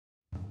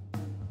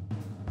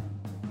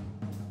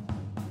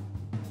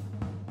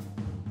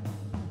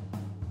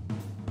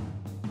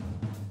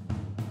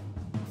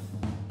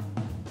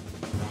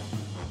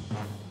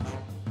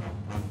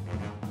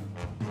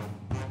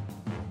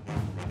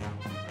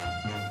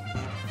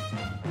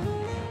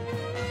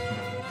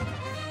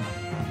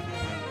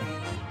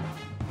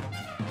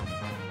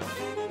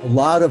a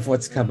lot of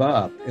what's come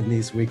up in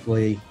these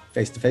weekly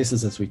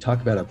face-to-faces as we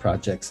talk about our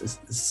projects is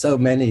so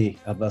many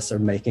of us are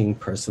making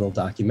personal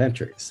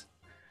documentaries.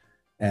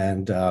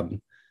 And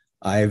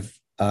I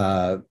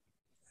know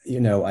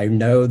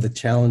the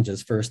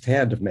challenges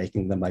firsthand of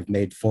making them. I've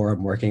made four,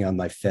 I'm working on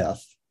my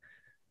fifth.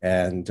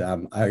 And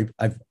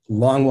I've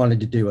long wanted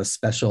to do a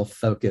special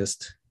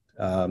focused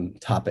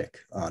topic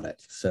on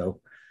it. So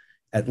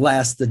at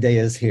last the day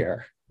is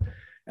here.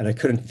 And I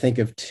couldn't think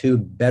of two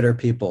better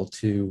people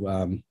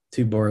two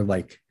more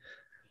like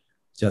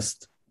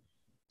just,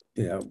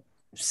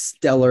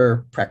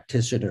 stellar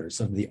practitioners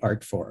of the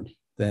art form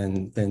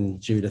than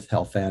Judith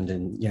Helfand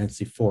and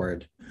Yance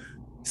Ford.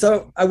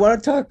 So I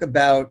want to talk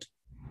about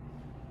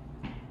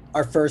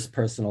our first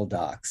personal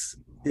docs,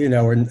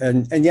 and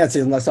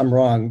Yance, unless I'm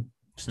wrong,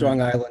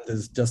 Strong Island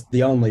is just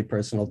the only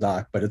personal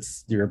doc, but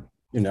it's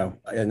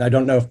and I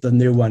don't know if the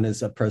new one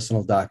is a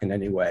personal doc in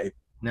any way.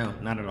 No,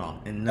 not at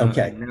all. In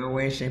no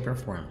way, shape, or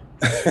form.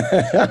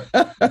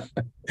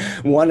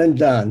 One and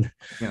done.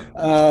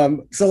 Yeah.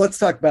 So let's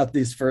talk about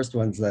these first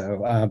ones,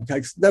 though.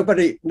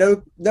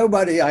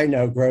 Nobody I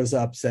know grows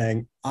up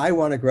saying, "I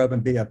want to grow up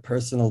and be a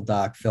personal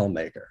doc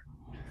filmmaker."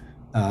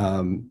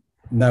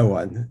 No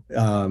one.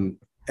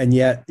 And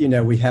yet,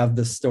 we have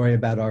this story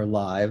about our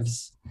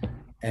lives,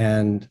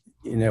 and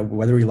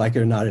whether we like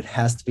it or not, it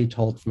has to be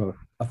told from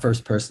a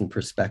first-person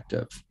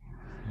perspective.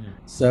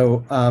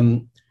 So,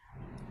 I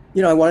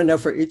want to know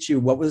for each of you,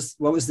 what was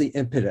the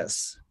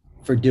impetus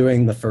for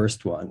doing the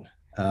first one?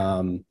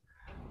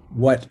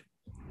 What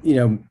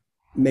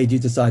made you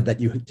decide that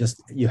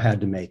you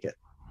had to make it?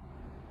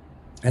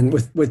 And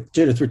with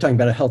Judith, we're talking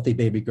about a healthy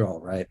baby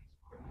girl, right?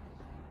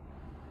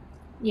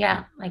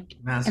 Yeah, like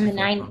in the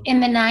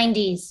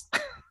 90s.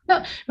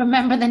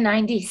 Remember the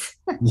 90s?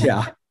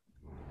 Yeah.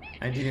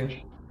 I do.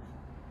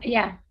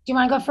 Yeah. Do you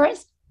want to go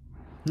first?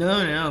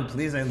 No,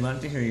 please. I'd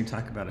love to hear you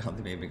talk about a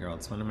healthy baby girl.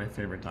 It's one of my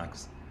favorite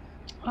talks.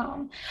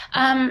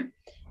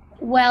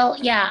 Well,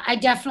 yeah, I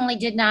definitely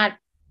did not.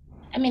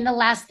 I mean, the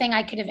last thing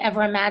I could have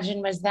ever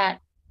imagined was that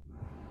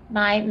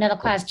my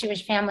middle-class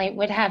Jewish family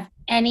would have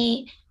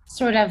any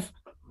sort of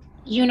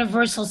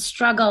universal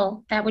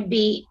struggle that would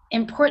be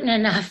important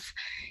enough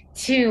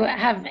to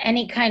have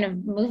any kind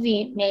of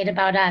movie made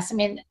about us. I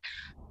mean,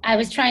 I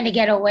was trying to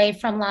get away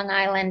from Long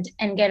Island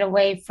and get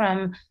away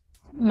from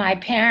my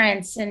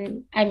parents.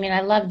 And I mean,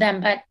 I love them,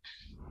 but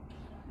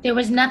there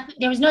was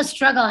no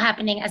struggle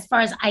happening as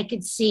far as I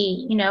could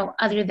see,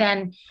 other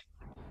than,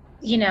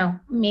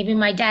 maybe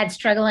my dad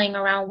struggling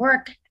around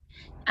work.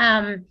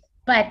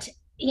 But,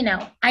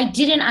 I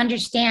didn't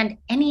understand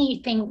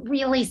anything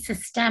really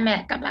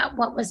systemic about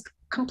what was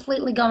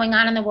completely going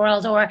on in the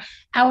world or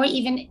our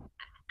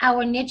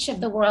niche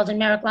of the world in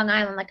Merrick, Long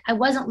Island. Like, I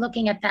wasn't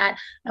looking at that.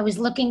 I was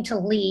looking to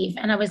leave,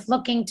 and I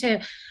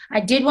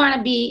did want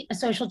to be a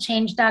social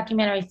change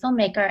documentary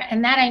filmmaker.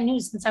 And that I knew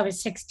since I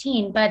was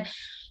 16, but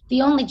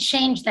the only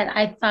change that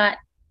I thought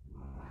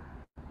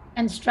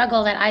and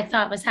struggle that I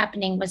thought was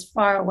happening was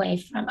far away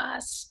from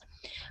us.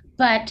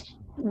 But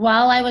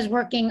while I was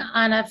working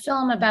on a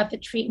film about the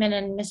treatment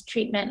and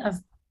mistreatment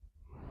of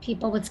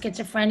people with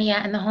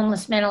schizophrenia and the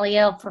homeless mentally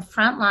ill for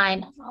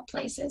Frontline, of all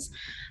places,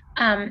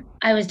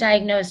 I was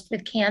diagnosed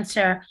with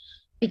cancer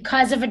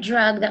because of a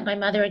drug that my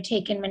mother had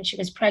taken when she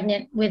was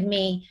pregnant with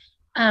me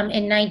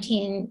in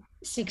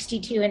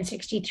 1962 and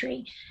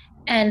 63.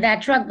 And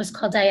that drug was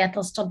called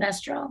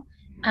diethylstilbestrol.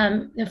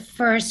 The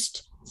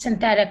first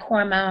synthetic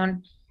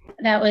hormone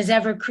that was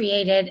ever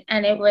created,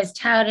 and it was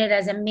touted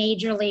as a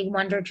major league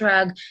wonder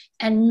drug,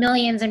 and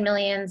millions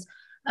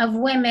of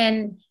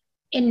women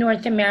in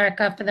North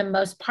America, for the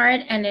most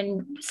part, and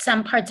in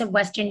some parts of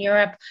Western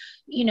Europe,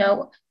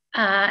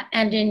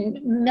 and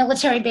in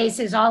military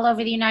bases all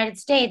over the United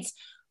States,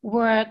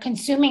 were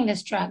consuming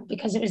this drug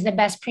because it was the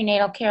best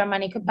prenatal care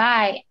money could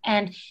buy.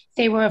 And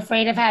they were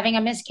afraid of having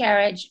a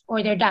miscarriage,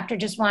 or their doctor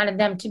just wanted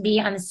them to be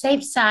on the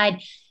safe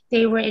side.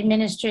 They were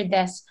administered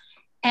this.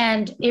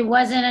 And it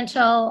wasn't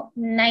until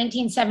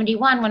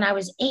 1971, when I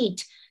was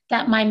 8,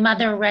 that my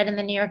mother read in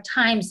the New York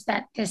Times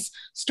that this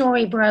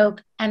story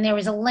broke, and there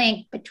was a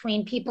link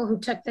between people who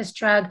took this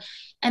drug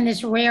and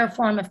this rare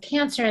form of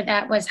cancer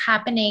that was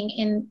happening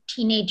in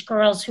teenage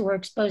girls who were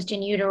exposed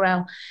in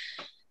utero.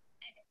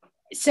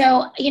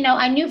 So,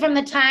 I knew from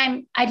the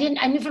time I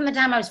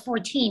was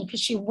 14,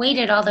 because she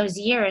waited all those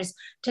years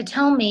to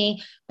tell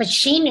me, but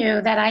she knew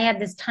that I had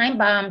this time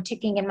bomb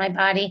ticking in my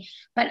body.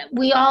 But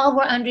we all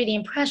were under the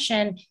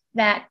impression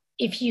that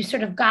if you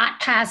sort of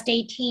got past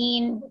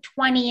 18,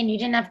 20 and you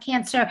didn't have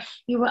cancer,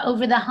 you were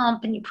over the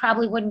hump and you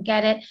probably wouldn't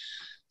get it.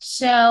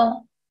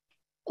 So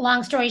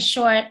long story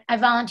short, I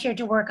volunteered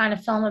to work on a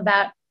film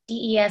about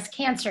DES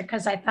cancer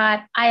because I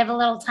thought, I have a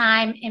little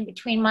time in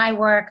between my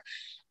work.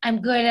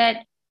 I'm good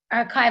at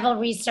archival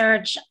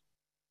research.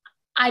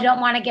 I don't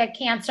want to get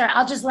cancer.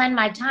 I'll just lend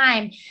my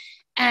time.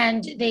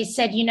 And they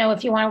said,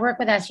 if you want to work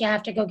with us, you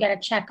have to go get a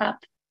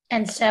checkup.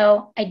 And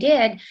so I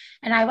did.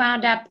 And I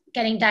wound up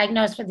getting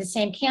diagnosed with the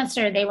same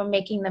cancer they were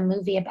making the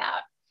movie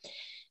about.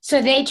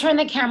 So they turned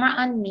the camera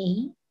on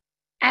me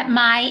at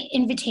my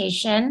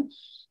invitation.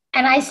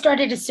 And I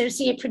started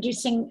associate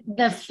producing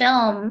the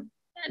film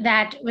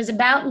that was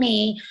about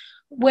me,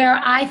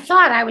 where I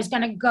thought I was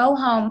going to go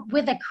home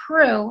with a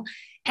crew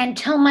and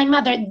tell my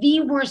mother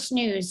the worst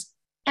news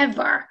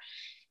ever.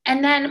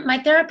 And then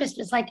my therapist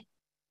was like,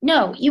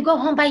 no, you go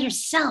home by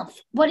yourself.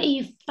 What are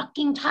you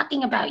fucking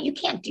talking about? You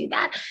can't do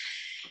that.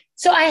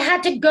 So I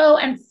had to go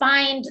and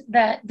find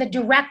the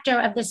director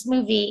of this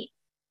movie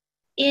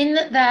in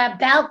the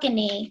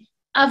balcony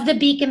of the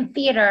Beacon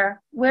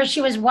Theater where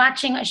she was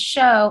watching a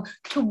show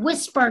to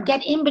whisper,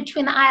 get in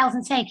between the aisles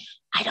and say,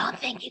 I don't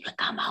think you could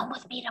come home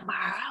with me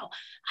tomorrow.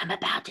 I'm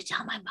about to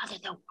tell my mother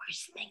the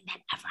worst thing that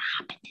ever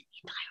happened in the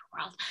entire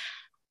world.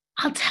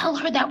 I'll tell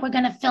her that we're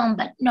going to film,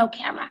 but no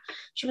camera.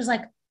 She was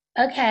like,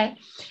 okay.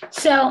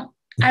 So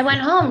I went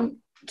home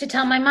to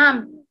tell my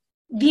mom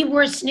the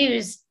worst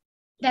news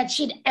that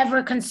she'd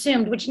ever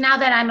consumed, which now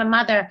that I'm a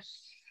mother,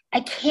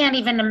 I can't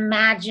even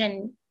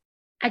imagine.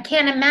 I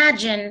can't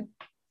imagine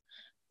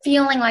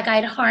feeling like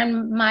I'd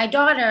harmed my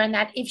daughter, and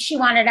that if she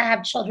wanted to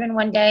have children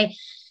one day,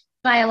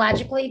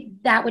 biologically,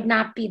 that would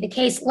not be the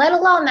case, let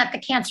alone that the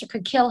cancer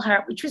could kill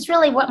her, which was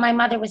really what my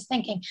mother was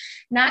thinking,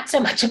 not so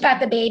much about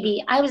the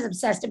baby. I was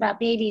obsessed about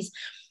babies.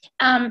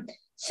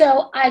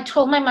 So I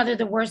told my mother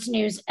the worst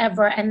news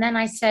ever. And then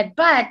I said,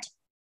 but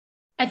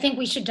I think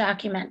we should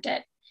document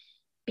it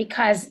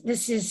because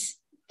this is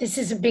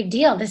a big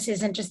deal. This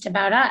isn't just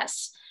about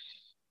us.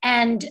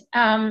 And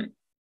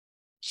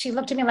she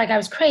looked at me like I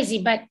was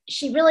crazy, but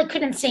she really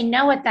couldn't say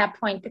no at that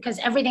point because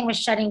everything was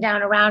shutting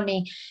down around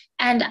me.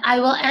 And I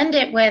will end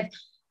it with,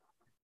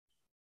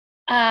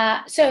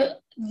 it's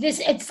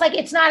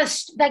not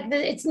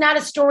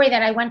a story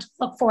that I went to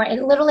look for.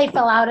 It literally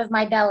fell out of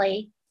my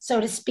belly, so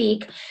to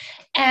speak.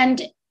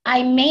 And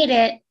I made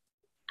it.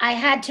 I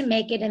had to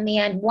make it in the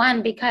end.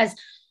 One, because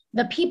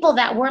the people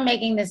that were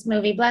making this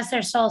movie, bless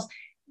their souls,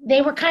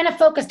 they were kind of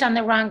focused on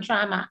the wrong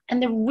drama.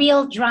 And the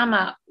real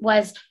drama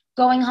was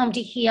going home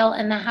to heal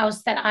in the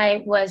house that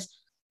I was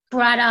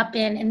brought up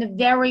in the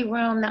very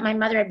room that my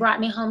mother had brought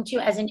me home to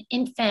as an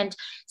infant,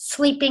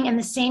 sleeping in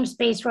the same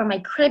space where my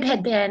crib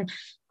had been,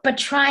 but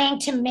trying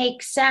to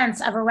make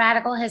sense of a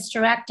radical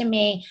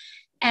hysterectomy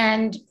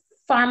and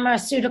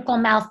pharmaceutical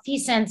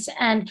malfeasance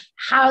and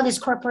how this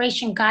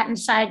corporation got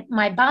inside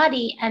my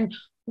body and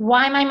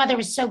why my mother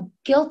was so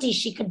guilty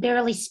she could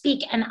barely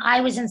speak, and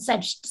I was in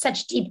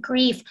such deep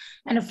grief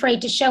and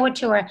afraid to show it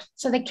to her.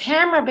 So the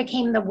camera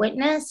became the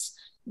witness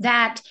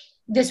that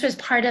this was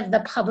part of the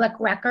public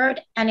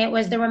record, and it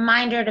was the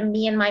reminder to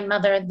me and my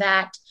mother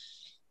that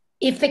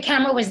if the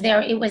camera was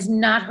there, it was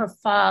not her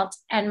fault,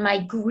 and my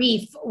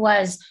grief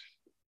was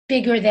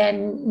bigger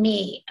than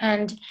me.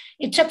 And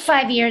it took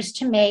 5 years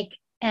to make,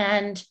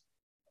 and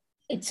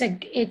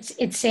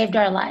it saved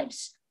our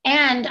lives.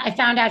 And I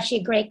found out she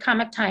had great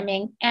comic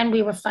timing, and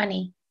we were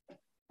funny.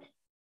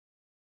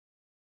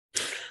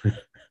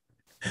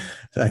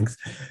 Thanks.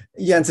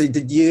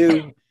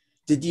 Yance,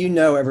 did you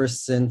know ever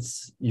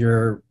since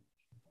your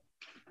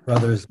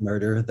brother's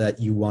murder that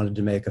you wanted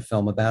to make a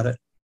film about it?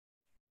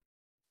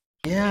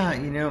 Yeah,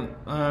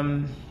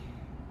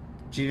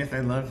 Judith, I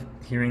love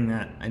hearing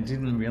that. I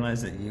didn't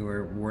realize that you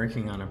were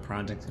working on a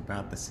project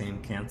about the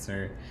same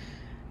cancer,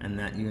 and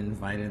that you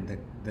invited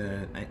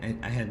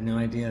I had no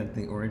idea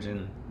the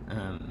origin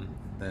of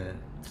the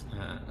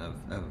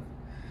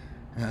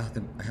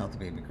healthy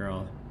baby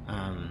girl.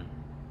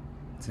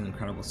 It's an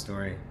incredible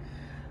story.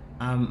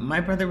 My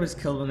brother was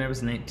killed when I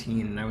was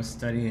 19, and I was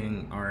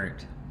studying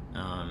art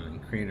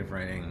and creative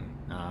writing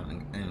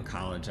in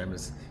college. I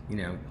was,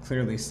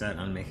 clearly set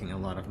on making a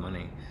lot of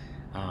money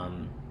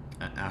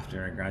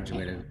after I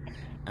graduated.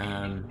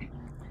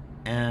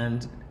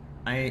 And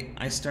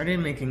I started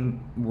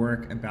making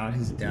work about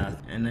his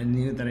death, and I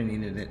knew that I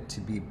needed it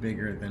to be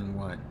bigger than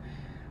what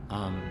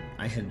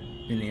I had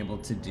been able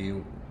to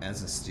do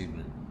as a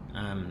student.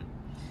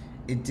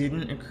 It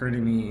didn't occur to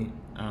me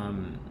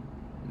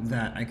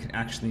that I could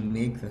actually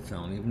make the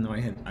film, even though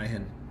I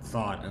had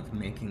thought of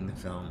making the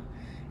film.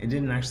 It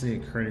didn't actually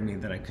occur to me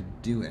that I could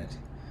do it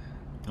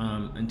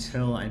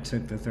until I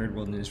took the Third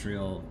World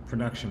Newsreel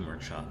production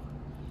workshop,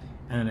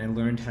 and I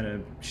learned how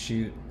to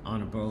shoot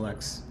on a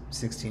Bolex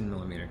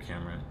 16mm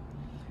camera,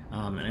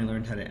 and I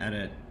learned how to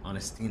edit on a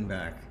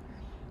Steenbeck,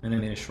 and I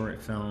made a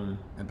short film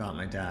about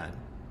my dad.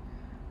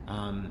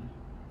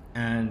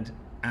 And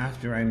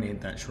after I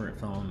made that short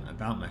film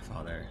about my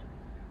father,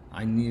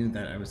 I knew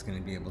that I was going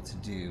to be able to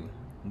do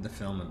the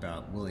film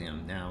about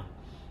William. Now,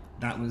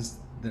 that was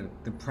the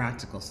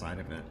practical side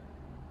of it.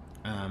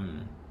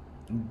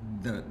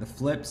 The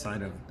flip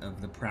side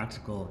of the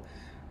practical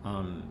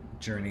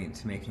journey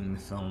to making the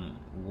film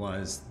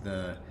was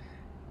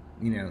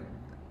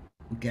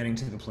getting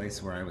to the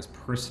place where I was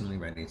personally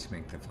ready to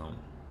make the film.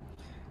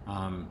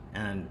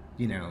 And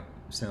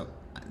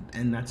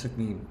that took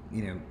me,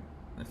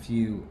 a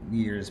few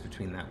years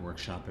between that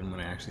workshop and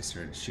when I actually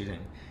started shooting.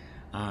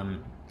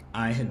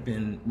 I had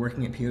been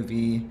working at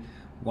POV,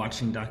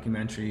 watching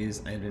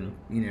documentaries. I had been,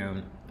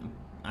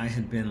 I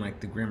had been like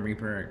the Grim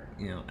Reaper.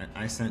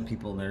 I sent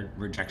people their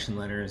rejection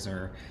letters,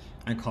 or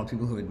I called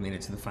people who had made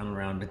it to the final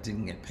round but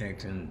didn't get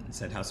picked and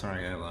said how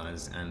sorry I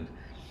was. And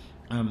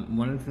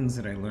one of the things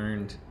that I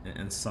learned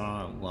and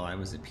saw while I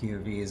was at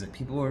POV is that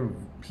people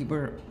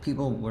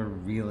were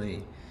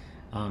really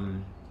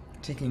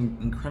taking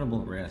incredible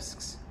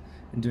risks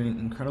and doing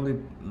incredibly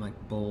like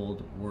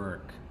bold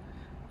work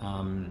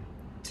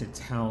to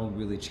tell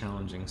really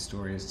challenging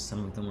stories.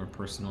 Some of them were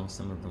personal,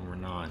 some of them were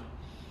not.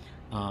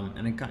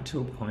 And it got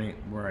to a point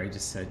where I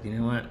just said, you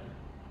know what?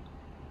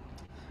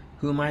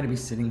 Who am I to be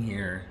sitting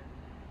here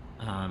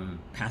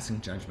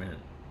passing judgment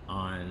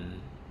on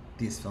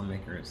these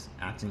filmmakers,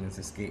 acting as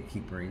this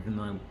gatekeeper? Even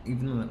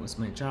though that was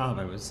my job,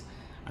 I was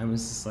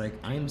just like,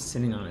 I am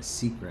sitting on a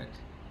secret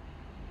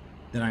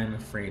that I am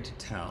afraid to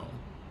tell.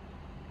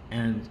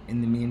 And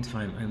in the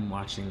meantime, I'm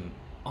watching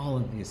all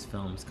of these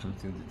films come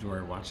through the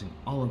door, watching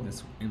all of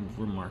this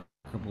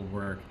remarkable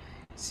work,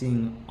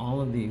 seeing all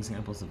of the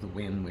examples of the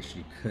way in which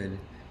you could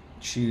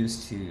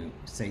choose to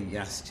say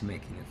yes to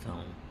making a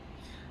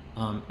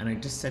film. And I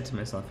just said to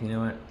myself, you know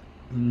what?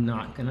 I'm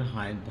not going to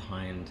hide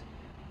behind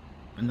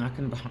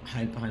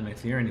my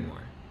fear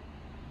anymore.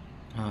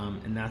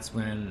 And that's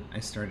when I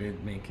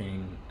started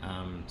making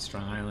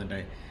Strong Island.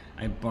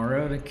 I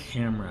borrowed a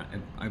camera.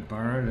 I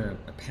borrowed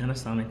a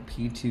Panasonic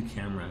P2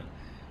 camera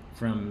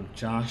from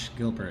Josh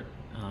Gilbert,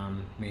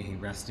 may he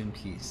rest in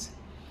peace,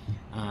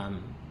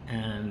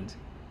 and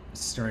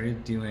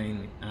started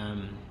doing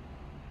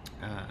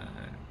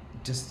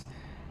just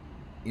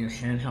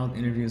handheld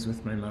interviews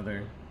with my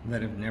mother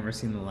that have never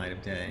seen the light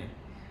of day,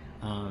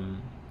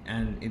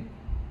 and it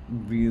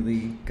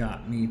really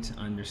got me to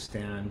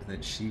understand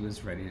that she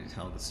was ready to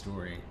tell the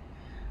story.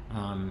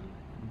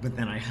 But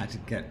then I had to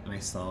get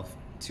myself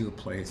to a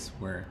place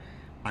where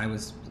I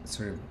was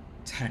sort of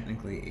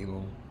technically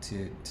able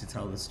to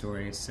tell the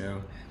story. So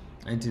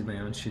I did my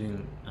own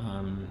shooting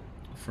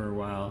for a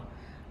while,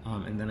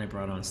 and then I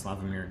brought on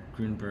Slavomir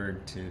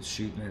Grunberg to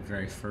shoot my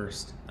very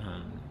first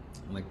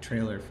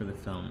trailer for the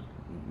film.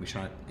 We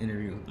shot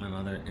interview with my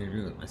mother,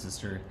 interview with my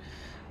sister.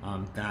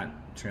 That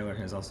trailer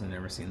has also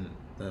never seen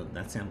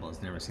that sample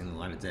has never seen the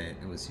light of day.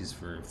 It was used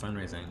for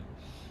fundraising.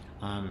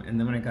 And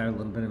then when I got a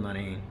little bit of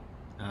money,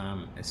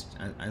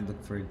 I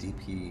looked for a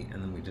DP,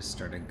 and then we just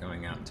started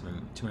going out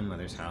to my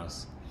mother's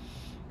house,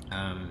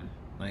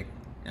 like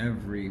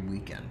every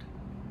weekend.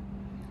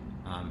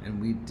 And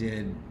we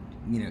did,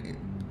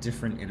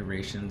 different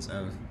iterations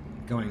of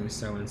going to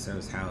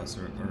so-and-so's house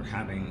or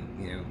having,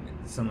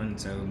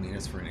 someone-so meet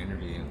us for an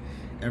interview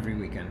every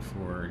weekend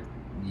for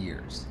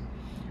years.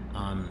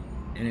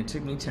 And it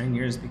took me 10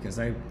 years because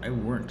I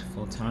worked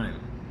full-time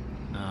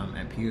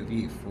at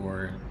POV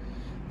for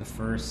the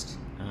first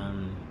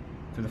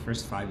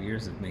 5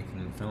 years of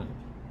making the film,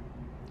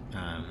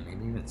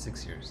 maybe even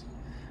 6 years.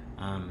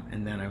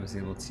 And then I was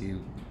able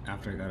to,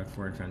 after I got a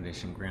Ford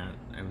Foundation grant,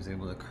 I was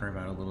able to carve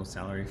out a little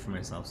salary for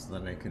myself so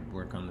that I could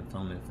work on the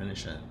film and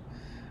finish it.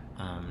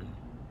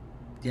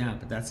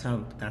 But that's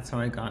how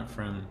I got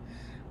from,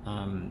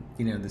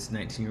 this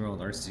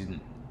 19-year-old art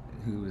student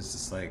who was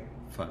just like,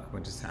 fuck,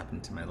 what just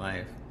happened to my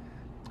life,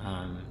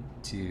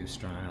 to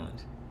Strong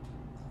Island.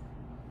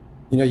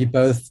 You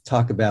both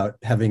talk about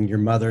having your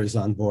mothers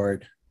on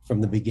board from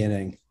the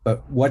beginning,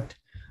 but what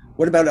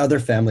about other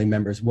family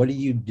members? What do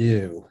you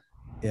do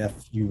if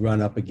you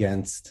run up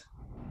against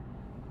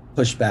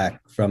pushback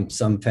from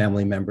some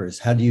family members?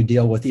 How do you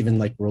deal with even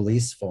like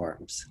release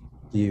forms?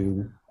 Do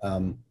you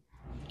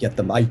get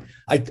them? I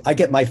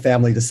get my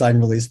family to sign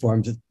release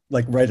forms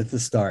like right at the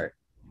start.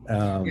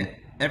 Yeah,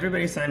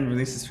 everybody signed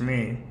releases for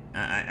me.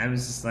 I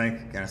was just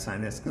like, gotta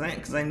sign this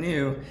because I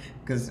knew,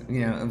 because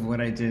of what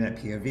I did at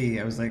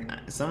POV. I was like,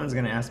 someone's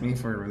gonna ask me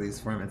for a release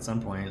form at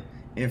some point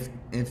if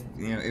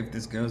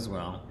this goes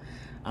well.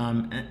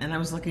 And I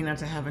was lucky not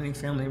to have any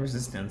family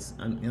resistance.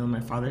 My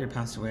father had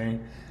passed away,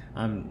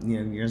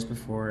 years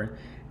before,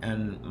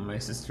 and my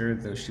sister,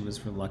 though she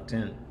was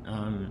reluctant,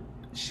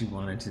 she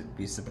wanted to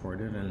be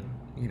supportive, and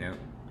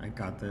I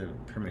got the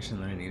permission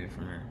that I needed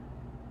from her.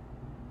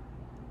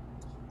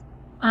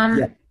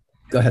 Yeah,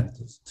 go ahead.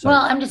 Sorry.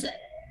 Well,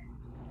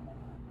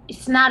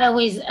 it's not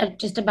always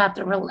just about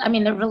the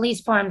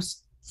release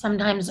forms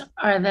sometimes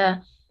are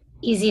the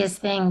easiest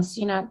things,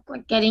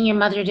 like getting your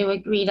mother to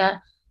agree to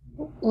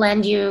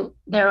lend you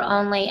their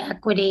only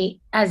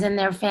equity, as in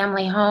their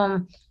family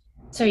home,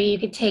 so you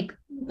could take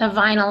the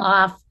vinyl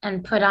off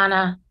and put on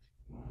a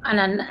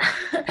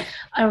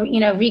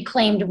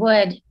reclaimed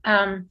wood.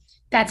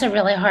 That's a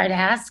really hard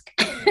ask,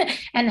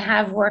 and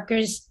have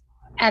workers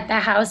at the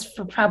house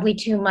for probably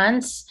 2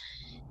 months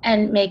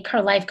and make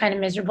her life kind of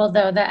miserable,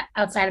 though the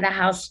outside of the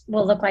house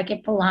will look like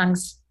it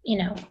belongs,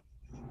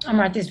 on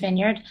Martha's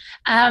Vineyard.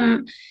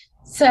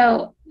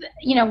 So,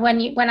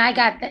 when I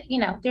got,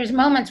 there's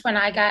moments when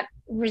I got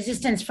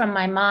resistance from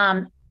my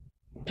mom,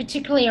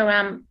 particularly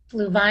around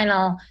blue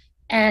vinyl.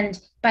 And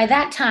by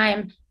that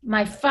time,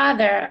 my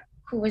father,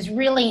 who was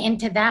really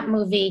into that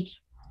movie,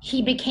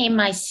 he became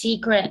my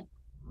secret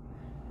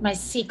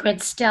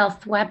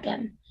stealth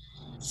weapon.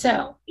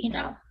 So,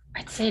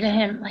 I'd say to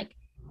him, like,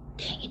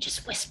 can't you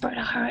just whisper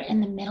to her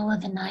in the middle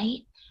of the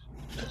night,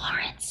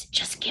 Florence,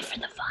 just give her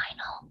the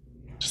vinyl.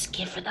 Just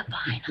give her the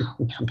vinyl.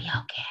 It'll be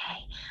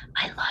okay.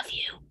 I love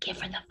you. Give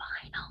her the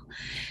vinyl.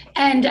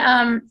 And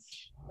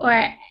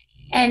or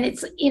and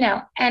it's,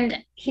 and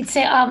he'd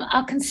say,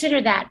 I'll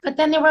consider that. But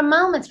then there were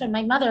moments when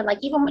my mother, like,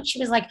 even when she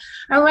was like,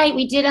 all right,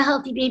 we did a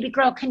healthy baby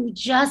girl, can you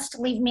just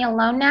leave me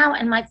alone now?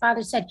 And my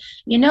father said,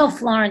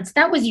 Florence,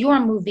 that was your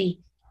movie.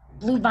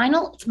 Blue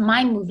Vinyl, it's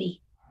my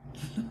movie.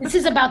 This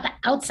is about the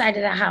outside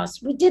of the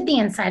house. We did the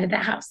inside of the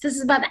house. This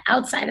is about the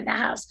outside of the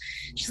house.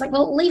 She's like,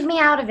 well, leave me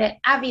out of it,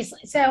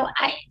 obviously. So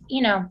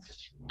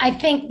I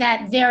think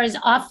that there is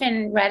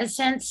often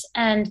reticence,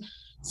 and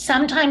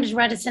sometimes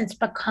reticence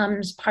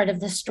becomes part of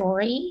the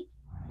story,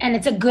 and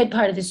it's a good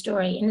part of the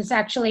story. And it's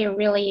actually a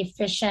really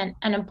efficient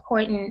and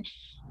important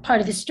part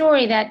of the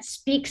story that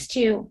speaks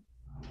to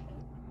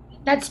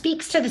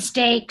the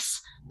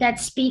stakes, that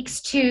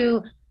speaks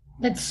to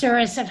the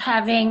service of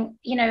having,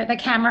 the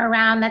camera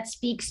around, that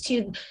speaks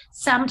to,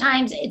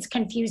 sometimes it's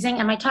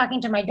confusing. Am I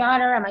talking to my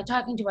daughter? Am I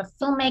talking to a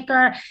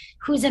filmmaker?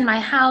 Who's in my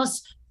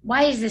house?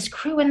 Why is this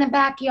crew in the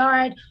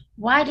backyard?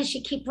 Why does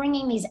she keep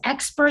bringing these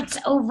experts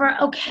over?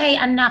 Okay,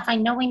 enough. I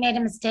know we made a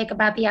mistake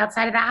about the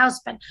outside of the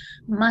house, but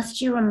must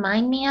you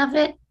remind me of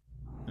it,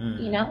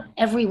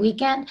 every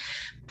weekend?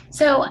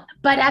 So,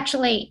 but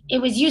actually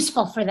it was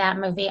useful for that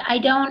movie. I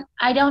don't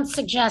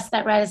suggest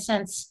that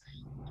reticence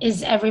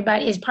is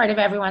part of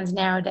everyone's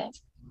narrative,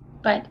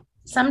 but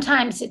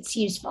sometimes it's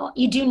useful.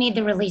 You do need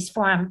the release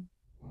form,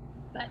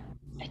 but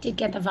I did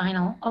get the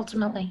vinyl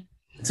ultimately.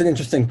 It's an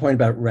interesting point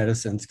about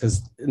reticence,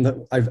 because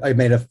I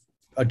made a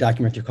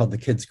documentary called The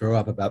Kids Grow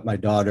Up about my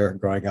daughter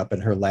growing up in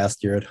her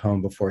last year at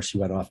home before she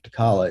went off to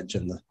college,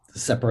 and the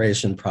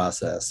separation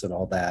process and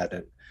all that.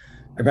 And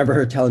I remember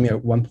her telling me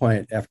at one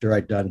point after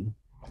I'd done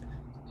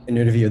an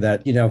interview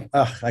that,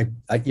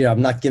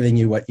 I'm not giving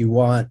you what you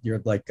want.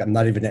 You're like, I'm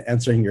not even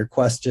answering your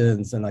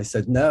questions. And I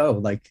said, no,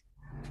 like,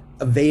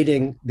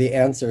 evading the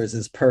answers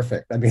is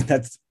perfect. I mean,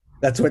 that's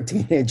what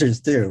teenagers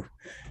do.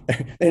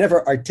 They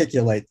never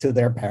articulate to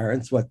their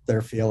parents what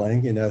they're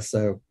feeling,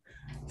 so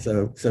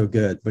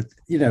good. But,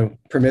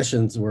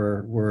 permissions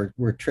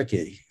were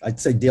tricky. I'd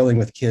say dealing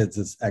with kids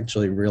is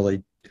actually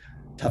really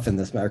tough in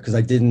this matter, because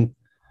I didn't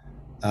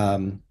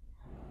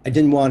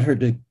want her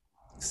to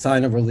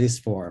sign a release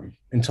form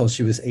until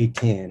she was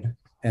 18.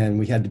 And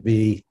we had to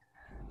be,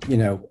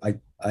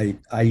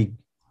 I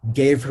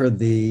gave her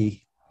the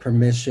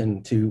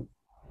permission to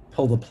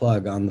pull the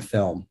plug on the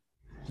film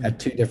at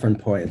two different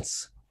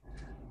points,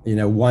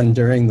 one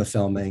during the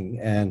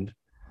filming. And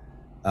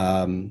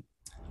I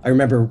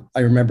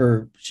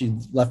remember she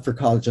left for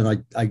college,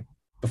 and I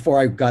before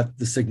I got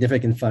the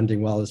significant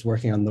funding while I was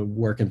working on the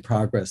work in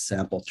progress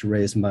sample to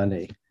raise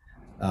money,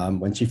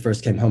 when she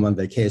first came home on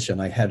vacation,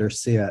 I had her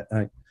see it.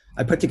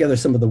 I put together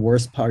some of the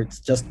worst parts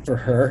just for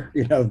her,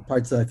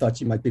 parts that I thought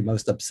she might be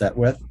most upset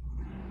with.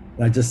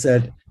 And I just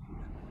said,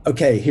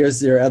 okay,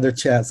 here's your other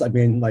chance. I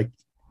mean, like,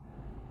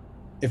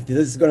 if this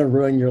is going to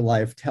ruin your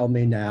life, tell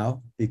me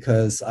now,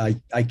 because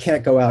I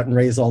can't go out and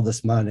raise all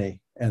this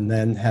money and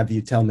then have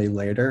you tell me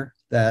later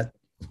that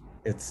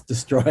it's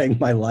destroying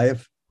my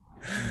life.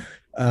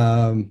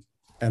 And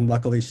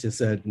luckily she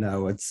said,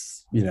 no,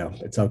 it's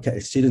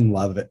okay. She didn't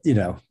love it.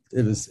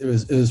 It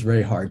was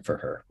very hard for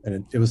her.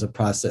 And it was a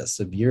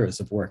process of years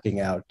of working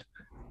out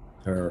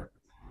her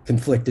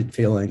conflicted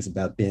feelings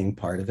about being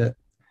part of it.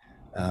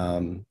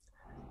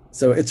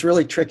 So it's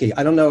really tricky.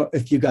 I don't know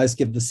if you guys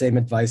give the same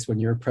advice when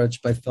you're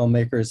approached by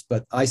filmmakers,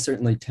 but I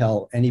certainly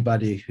tell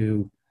anybody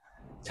who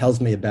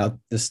tells me about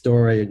the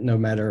story, no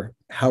matter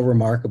how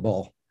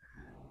remarkable,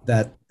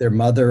 that their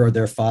mother or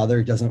their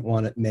father doesn't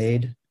want it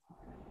made,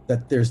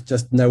 that there's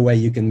just no way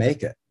you can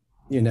make it.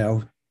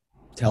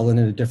 Tell it in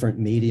a different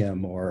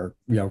medium, or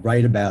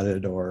write about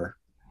it, or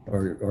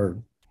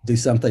do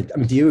something. I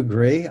mean, do you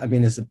agree? I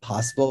mean, is it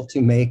possible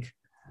to make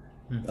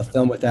a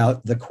film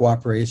without the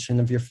cooperation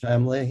of your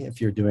family if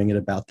you're doing it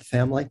about the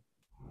family?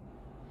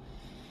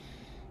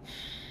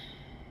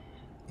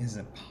 Is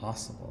it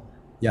possible?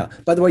 Yeah.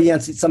 By the way,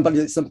 Yance,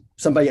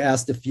 somebody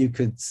asked if you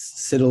could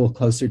sit a little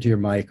closer to your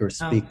mic or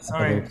speak. Oh,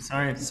 sorry.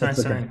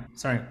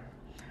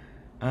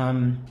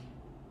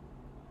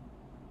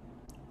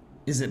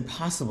 Is it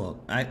possible?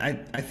 I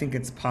think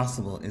it's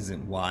possible. Is it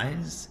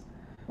wise?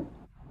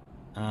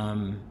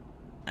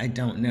 I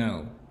don't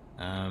know.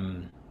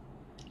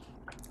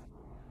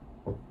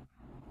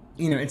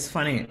 It's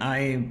funny.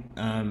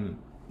 The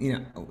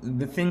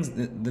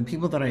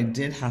people that I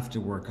did have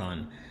to work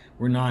on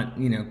were not,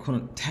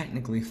 quote,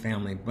 technically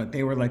family, but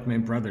they were like my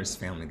brother's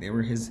family. They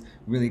were his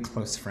really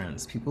close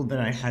friends, people that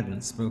I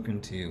hadn't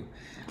spoken to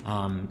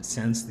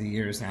since the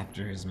years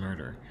after his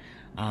murder.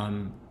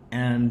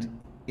 And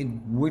it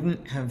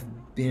wouldn't have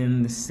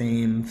been the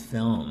same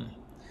film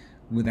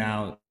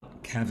without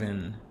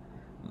Kevin,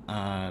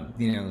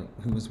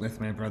 who was with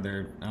my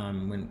brother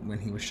when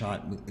he was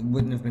shot. It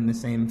wouldn't have been the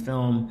same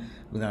film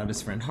without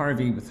his friend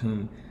Harvey, with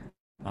whom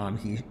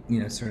he,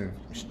 sort of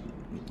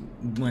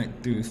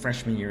went through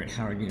freshman year at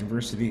Howard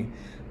University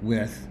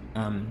with.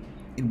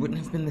 it wouldn't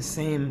have been the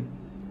same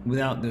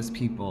without those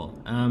people.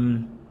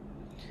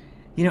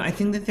 I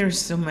think that there's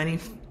so many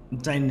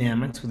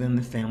dynamics within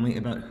the family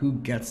about who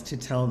gets to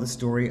tell the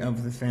story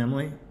of the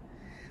family,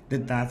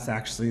 that's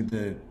actually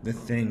the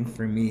thing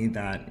for me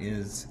that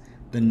is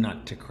the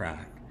nut to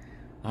crack.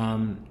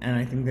 And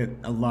I think that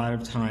a lot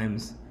of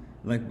times,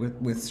 like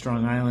with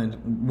Strong Island,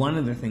 one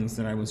of the things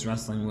that I was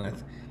wrestling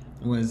with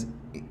was,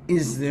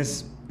 is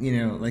this,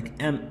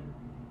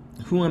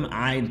 who am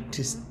I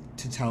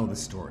to tell the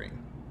story,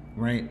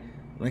 right?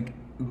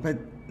 But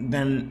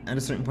then at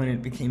a certain point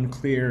it became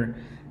clear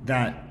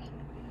that,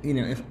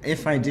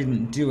 if I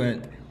didn't do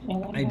it,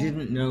 I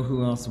didn't know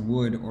who else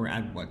would or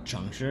at what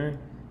juncture.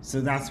 So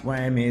that's why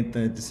I made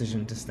the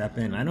decision to step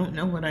in. I don't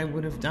know what I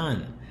would have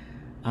done.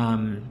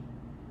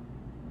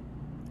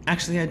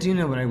 Actually, I do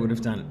know what I would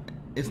have done.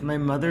 If my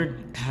mother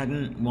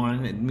hadn't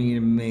wanted me to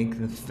make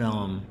the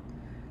film,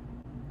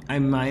 I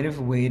might have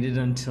waited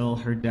until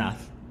her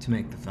death to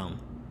make the film.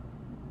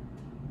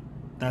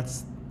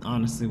 That's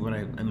honestly what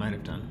I might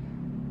have done.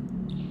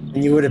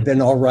 And you would have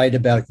been all right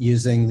about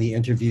using the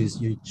interviews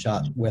you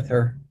shot with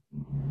her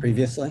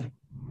previously?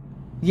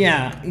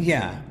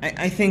 Yeah.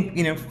 I think,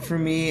 for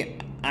me,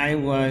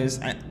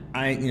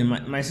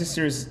 my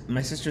sister's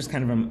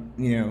kind of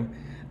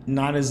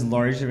not as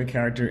large of a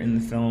character in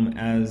the film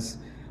as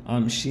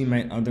she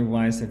might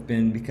otherwise have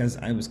been, because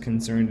I was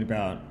concerned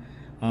about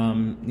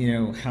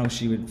how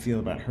she would feel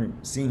about her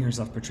seeing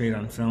herself portrayed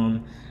on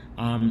film.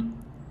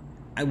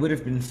 I would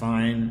have been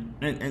fine,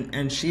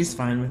 and she's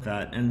fine with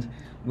that. And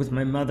with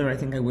my mother, I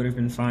think I would have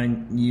been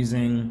fine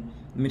using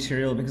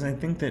material, because I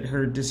think that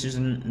her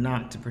decision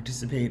not to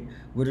participate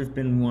would have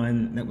been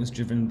one that was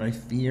driven by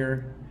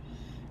fear,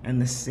 and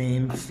the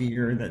same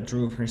fear that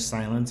drove her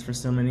silence for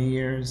so many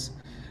years.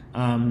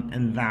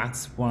 And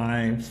that's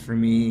why, for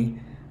me,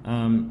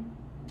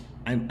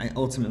 I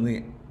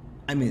ultimately,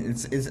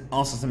 it's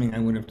also something I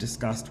would have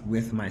discussed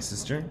with my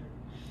sister,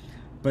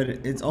 but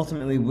it's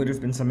ultimately would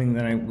have been something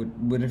that I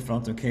would have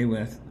felt okay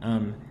with.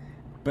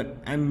 But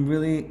I'm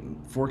really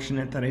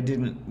fortunate that I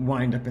didn't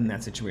wind up in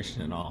that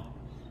situation at all.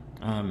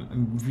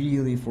 I'm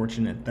really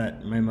fortunate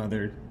that my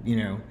mother,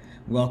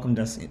 welcomed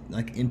us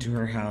into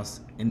her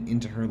house and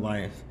into her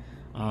life,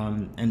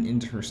 and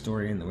into her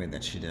story in the way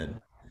that she did.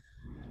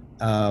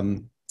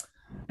 Can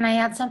I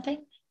add something?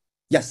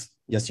 Yes,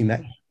 you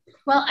may.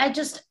 Well, I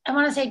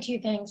want to say two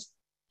things.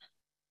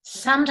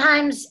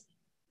 Sometimes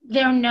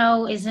their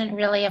no isn't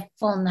really a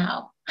full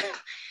no.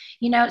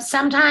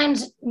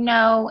 Sometimes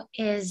no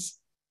is,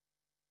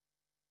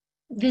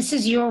 this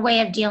is your way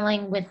of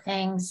dealing with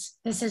things.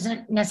 This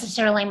isn't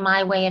necessarily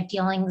my way of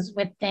dealing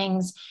with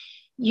things.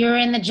 You're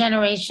in the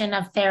generation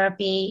of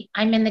therapy.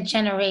 I'm in the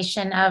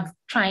generation of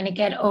trying to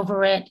get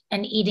over it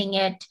and eating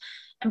it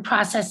and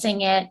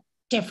processing it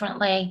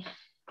differently.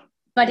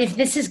 But if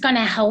this is going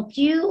to help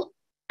you,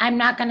 I'm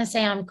not going to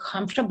say I'm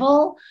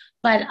comfortable,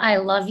 but I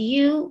love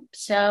you.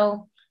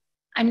 So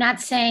I'm not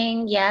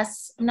saying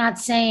yes. I'm not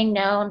saying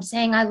no. I'm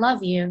saying I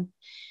love you.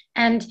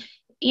 And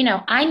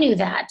I knew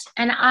that.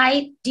 And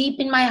deep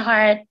in my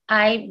heart,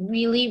 I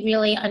really,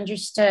 really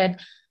understood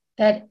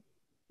that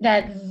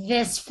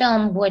this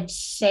film would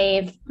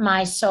save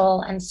my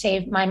soul and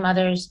save my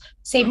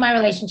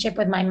relationship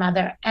with my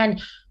mother.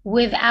 And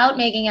without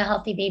making a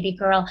healthy baby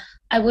girl,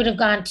 I would have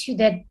gone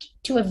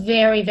to a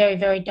very, very,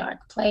 very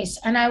dark place.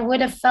 And I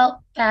would have felt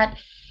that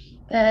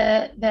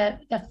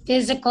the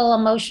physical,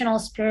 emotional,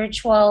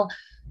 spiritual,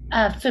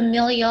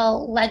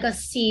 familial,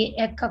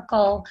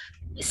 legacy-ical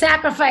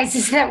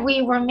sacrifices that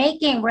we were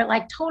making were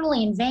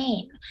totally in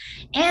vain.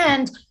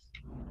 And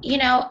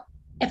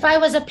if I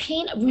was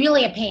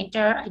really a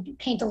painter, I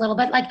paint a little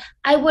bit,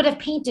 I would have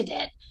painted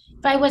it.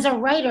 If I was a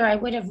writer, I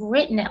would have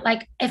written it.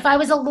 If I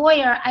was a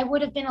lawyer, I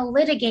would have been a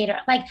litigator.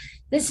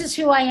 This is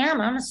who I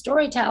am. I'm a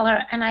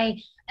storyteller, and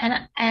I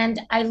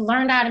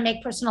learned how to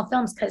make personal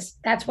films because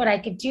that's what I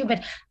could do,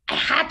 but I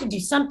had to do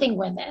something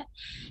with it.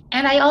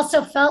 And I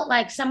also felt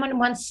like someone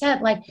once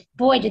said,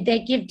 boy, did they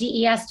give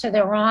DES to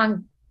the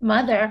wrong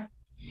mother,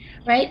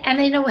 right? And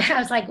I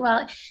was like,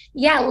 well,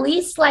 yeah, at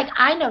least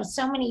I know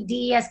so many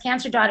DES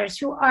cancer daughters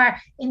who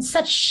are in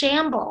such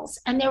shambles,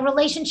 and their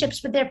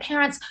relationships with their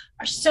parents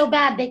are so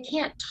bad they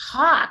can't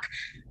talk.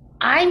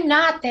 I'm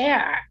not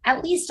there.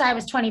 At least I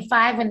was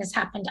 25 when this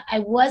happened. I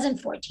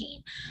wasn't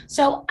 14.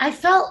 So I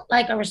felt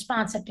like a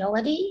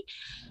responsibility,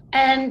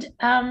 and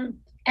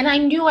I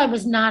knew I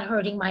was not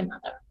hurting my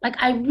mother.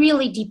 I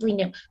really deeply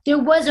knew. There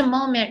was a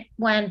moment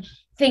when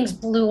things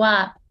blew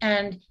up,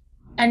 and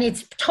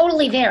it's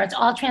totally there. It's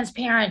all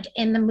transparent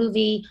in the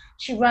movie.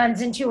 She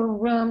runs into a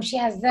room. She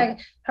has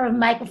her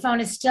microphone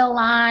is still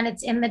on.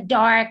 It's in the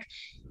dark.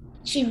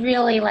 She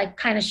really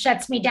kind of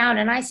shuts me down.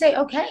 And I say,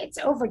 okay, it's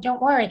over.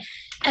 Don't worry.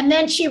 And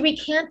then she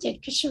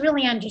recanted because she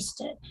really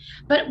understood.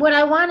 But what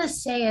I want to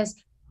say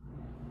is,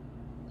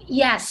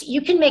 yes,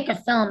 you can make a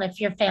film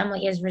if your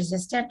family is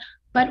resistant,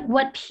 But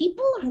what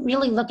people are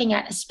really looking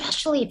at,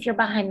 especially if you're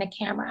behind the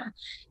camera,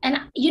 and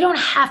you don't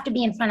have to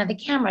be in front of the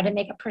camera to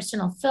make a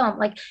personal film,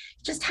 like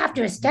you just have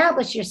to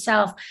establish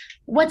yourself.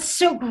 What's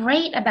so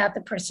great about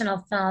the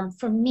personal film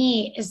for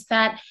me is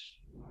that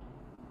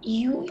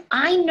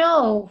I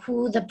know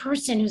who the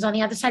person who's on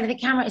the other side of the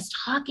camera is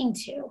talking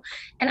to.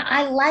 And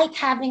I like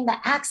having the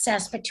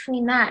access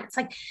between that. It's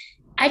like,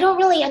 I don't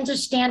really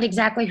understand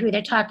exactly who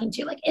they're talking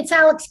to. Like, it's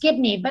Alex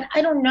Gibney, but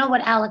I don't know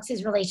what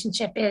Alex's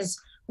relationship is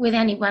with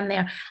anyone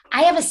there.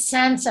 I have a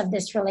sense of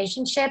this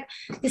relationship.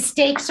 The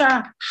stakes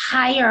are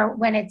higher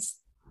when it's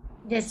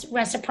this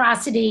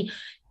reciprocity,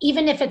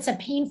 even if it's a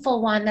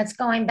painful one that's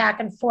going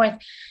back and forth.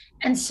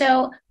 And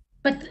so,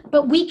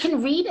 but we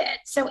can read it.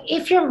 So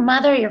if your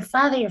mother, your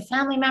father, your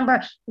family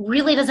member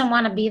really doesn't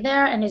want to be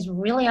there and is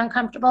really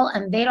uncomfortable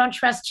and they don't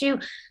trust you,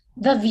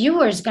 the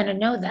viewer is going to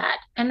know that.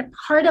 And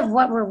part of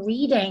what we're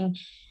reading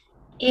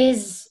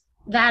is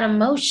that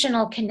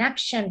emotional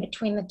connection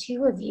between the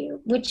two of you,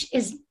 which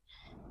is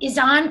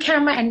on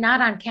camera and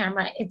not on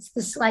camera. It's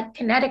this like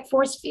kinetic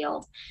force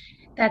field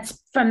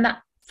that's from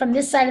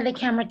this side of the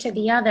camera to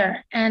the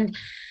other. And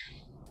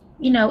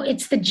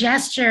it's the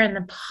gesture and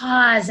the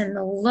pause and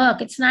the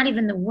look. It's not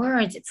even the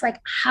words. It's like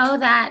how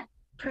that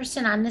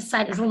person on this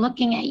side is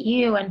looking at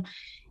you, and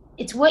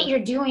it's what you're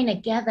doing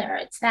together.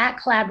 It's that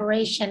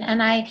collaboration.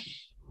 And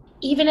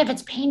even if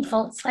it's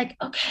painful, it's like,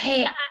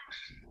 okay,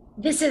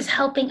 this is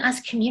helping us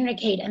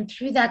communicate. And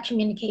through that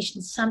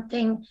communication,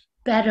 something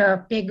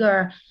better,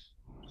 bigger,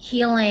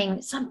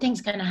 healing, something's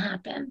going to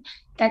happen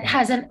that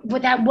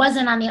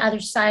wasn't on the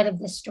other side of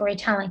this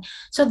storytelling.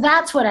 So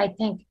that's what I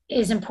think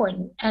is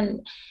important.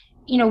 And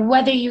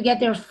whether you get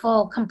their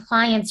full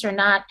compliance or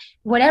not,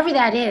 whatever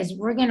that is,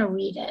 we're going to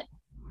read it.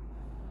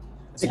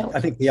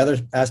 I think the other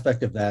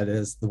aspect of that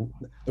is the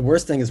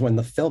worst thing is when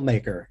the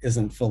filmmaker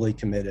isn't fully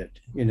committed,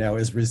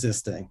 is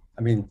resisting.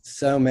 I mean,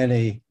 so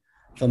many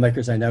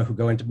filmmakers I know who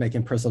go into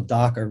making personal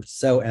doc are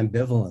so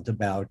ambivalent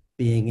about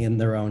being in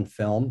their own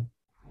film.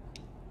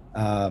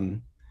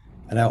 And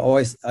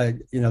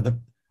the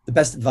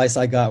best advice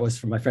I got was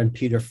from my friend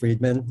Peter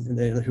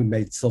Friedman, who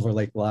made Silver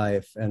Lake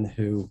Live, and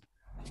who,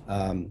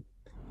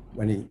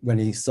 when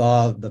he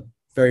saw the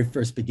very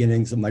first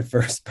beginnings of my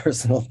first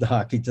personal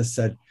doc, he just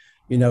said,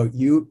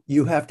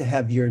 you have to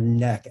have your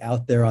neck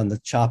out there on the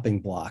chopping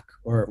block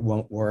or it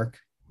won't work.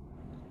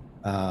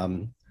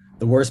 The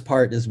worst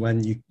part is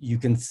when you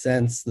can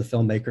sense the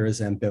filmmaker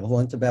is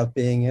ambivalent about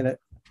being in it.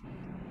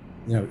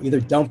 Either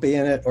don't be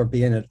in it or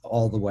be in it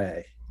all the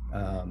way.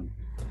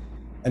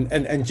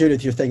 And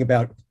Judith, your thing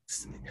about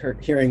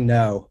hearing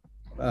no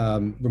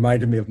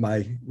reminded me of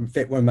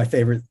one of my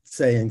favorite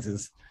sayings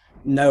is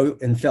no,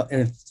 and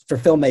for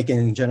filmmaking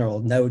in general,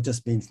 no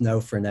just means no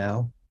for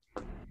now.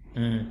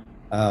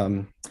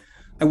 I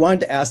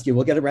wanted to ask you,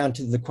 we'll get around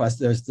to the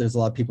question. There's a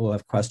lot of people who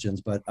have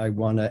questions, but I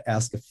want to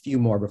ask a few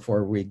more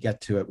before we get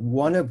to it.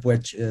 One of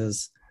which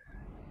is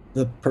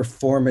the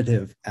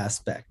performative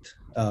aspect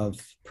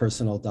of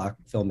personal doc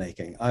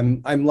filmmaking.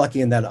 I'm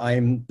lucky in that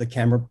I'm the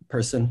camera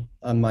person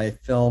on my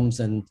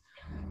films, and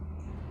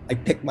I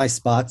pick my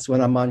spots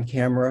when I'm on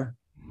camera,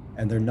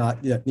 and they're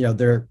not,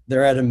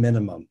 they're at a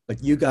minimum,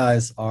 but you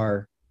guys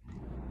are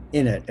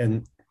in it.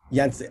 And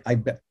Yance,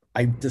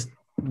 I just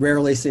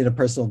rarely seen a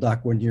personal doc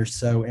when you're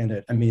so in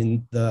it. I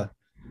mean, the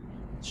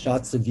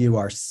shots of you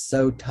are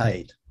so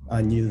tight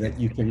on you that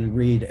you can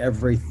read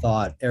every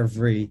thought,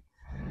 everything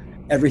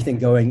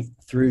going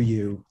through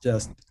you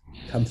just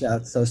comes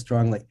out so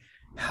strongly.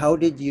 How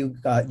did you're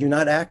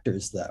not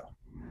actors though.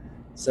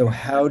 So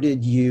how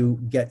did you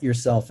get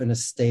yourself in a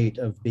state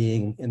of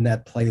being in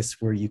that place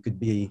where you could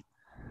be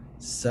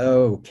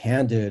so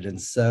candid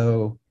and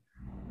so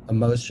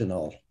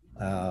emotional?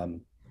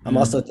 I'm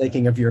also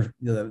thinking of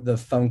the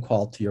phone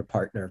call to your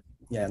partner,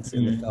 Yance,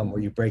 in the film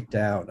where you break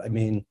down. I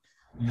mean,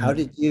 how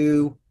did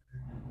you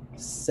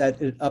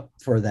set it up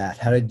for that?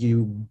 How did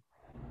you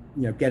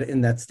get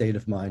in that state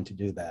of mind to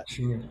do that?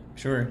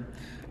 Sure.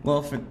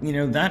 Well,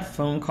 that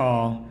phone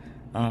call,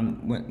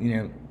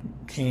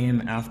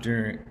 came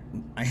after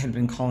I had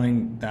been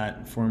calling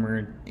that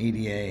former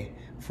ADA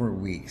for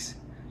weeks.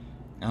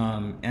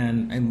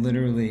 And I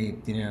literally,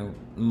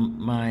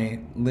 my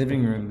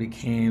living room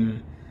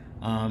became,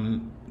 a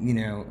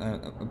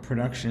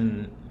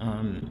production,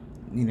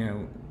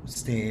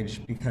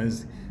 stage,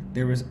 because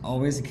there was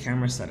always a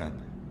camera set up.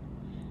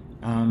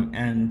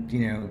 And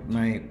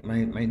my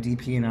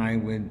DP and I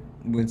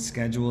would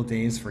schedule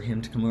days for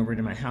him to come over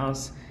to my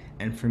house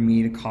and for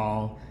me to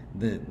call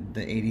the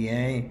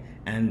ADA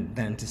and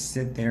then to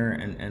sit there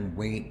and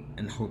wait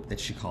and hope that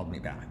she called me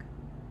back.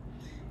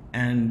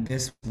 And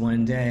this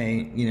one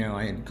day,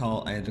 I had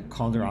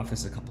called her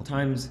office a couple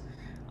times,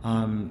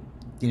 and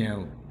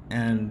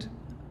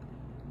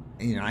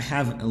I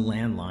have a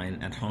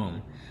landline at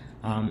home,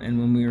 and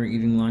when we were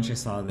eating lunch, I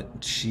saw that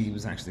she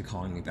was actually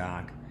calling me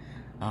back.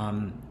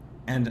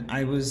 And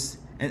I was,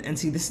 and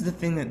see, this is the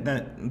thing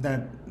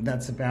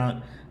that's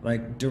about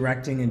like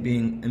directing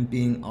and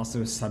being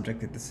also a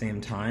subject at the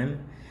same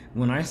time.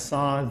 When I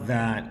saw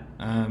that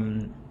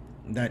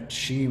that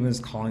she was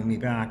calling me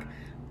back,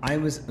 I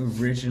was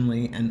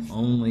originally and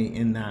only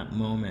in that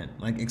moment,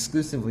 like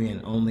exclusively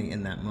and only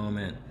in that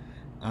moment,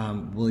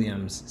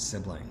 William's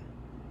sibling.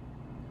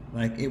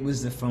 Like it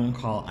was the phone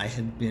call I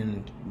had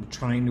been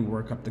trying to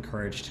work up the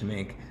courage to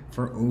make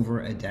for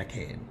over a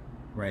decade,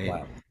 right?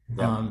 Wow.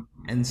 Yeah.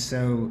 And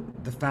so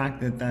the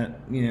fact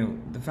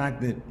the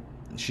fact that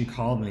she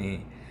called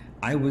me,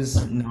 I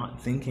was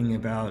not thinking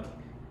about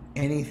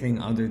anything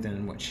other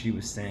than what she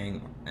was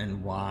saying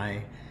and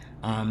why.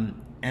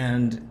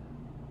 And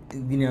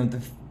you know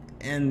the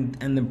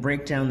and the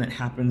breakdown that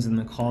happens in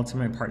the call to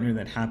my partner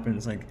that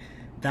happens, like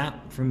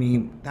that for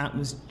me, that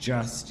was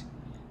just,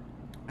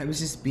 I was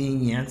just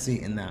being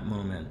Yancey in that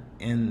moment,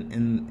 in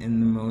the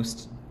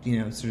most,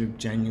 sort of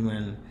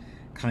genuine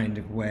kind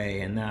of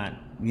way, and that,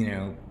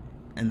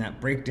 and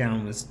that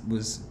breakdown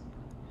was,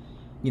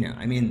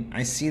 I mean,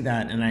 I see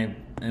that,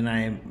 and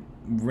I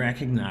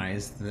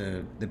recognize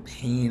the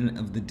pain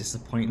of the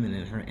disappointment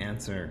in her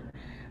answer,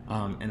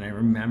 and I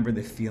remember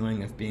the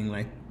feeling of being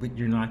like, but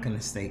you're not going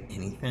to say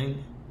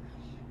anything,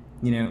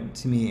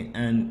 to me,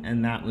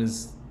 and that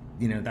was,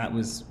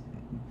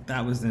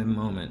 that was the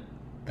moment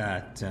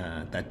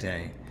that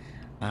day.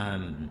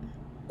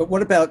 But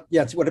what about,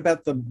 yes, what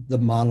about the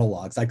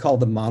monologues? I call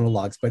them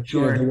monologues, but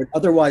Sure. they would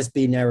otherwise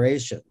be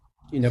narration,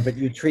 but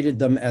you treated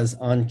them as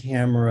on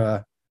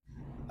camera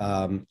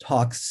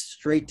talks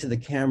straight to the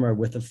camera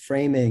with a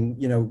framing,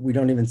 we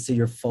don't even see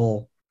your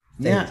full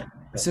face. Yeah.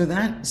 So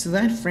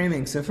that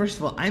framing. So first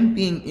of all, I'm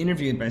being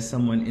interviewed by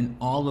someone in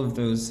all of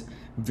those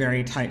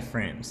very tight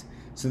frames.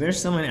 So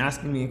there's someone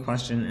asking me a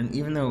question, and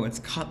even though it's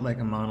cut like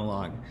a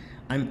monologue,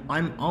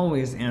 I'm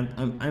always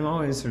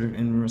sort of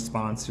in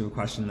response to a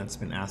question that's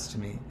been asked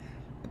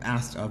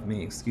of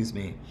me. Excuse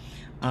me.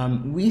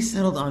 We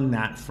settled on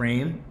that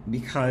frame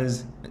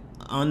because,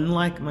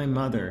 unlike my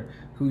mother,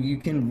 who you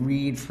can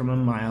read from a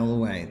mile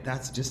away,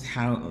 that's just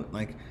how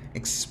like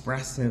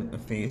expressive a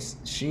face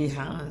she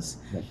has.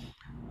 Yeah.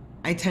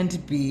 I tend to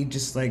be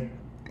just like,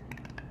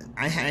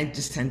 I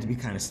just tend to be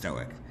kind of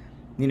stoic.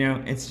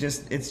 It's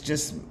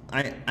just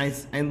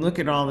I look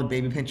at all the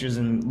baby pictures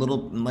and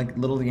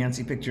little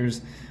Yancey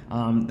pictures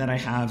that I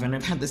have, and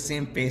I've had the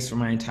same face for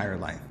my entire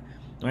life.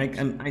 Like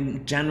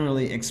I'm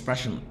generally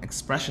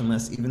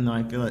expressionless, even though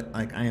I feel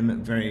like I am a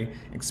very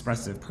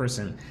expressive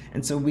person.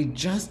 And so we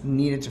just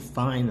needed to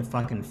find the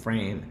fucking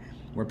frame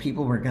where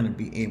people were going to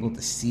be able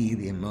to see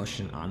the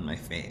emotion on my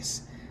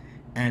face.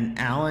 And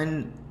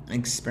Alan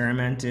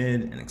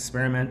experimented and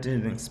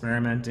experimented and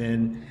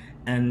experimented,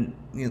 and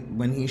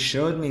when he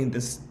showed me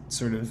this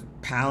sort of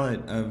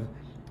palette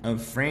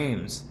of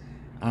frames,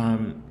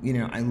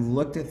 I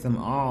looked at them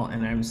all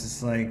and I was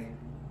just like,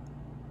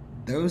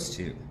 those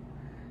two,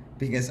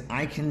 because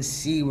I can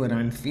see what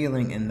I'm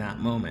feeling in that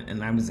moment,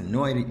 and I was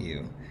annoyed at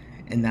you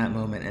in that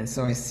moment, and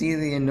so I see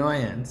the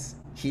annoyance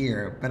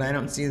here, but I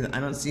don't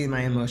see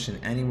my emotion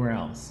anywhere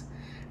else.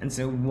 And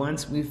so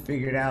once we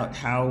figured out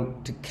how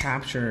to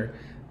capture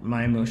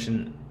my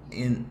emotion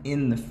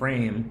in the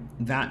frame,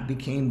 that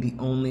became the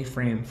only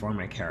frame for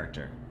my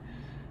character.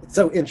 It's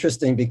so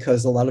interesting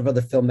because a lot of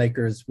other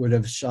filmmakers would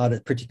have shot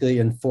it, particularly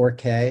in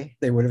 4K.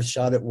 They would have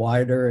shot it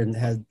wider and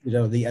had,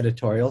 the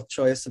editorial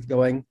choice of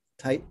going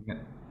tight. Yeah.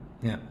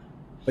 Yeah.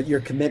 But your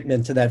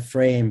commitment to that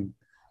frame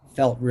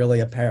felt really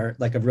apparent,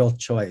 like a real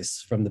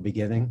choice from the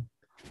beginning.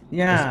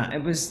 Yeah,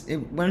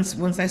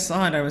 once I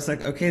saw it, I was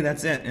like, okay,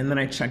 that's it. And then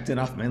I checked it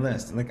off my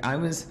list. Like I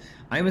was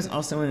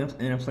also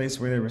in a place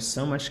where there was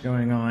so much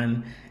going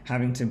on,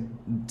 having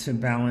to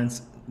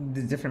balance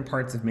the different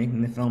parts of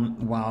making the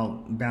film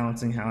while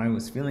balancing how I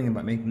was feeling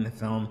about making the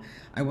film.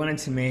 I wanted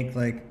to make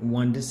like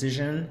one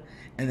decision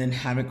and then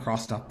have it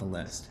crossed off the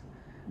list.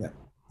 Yeah.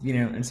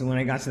 And so when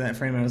I got to that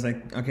frame, I was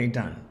like, okay,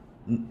 done.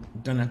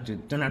 Don't have to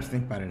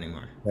think about it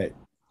anymore. Right.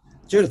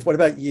 Judith, what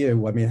about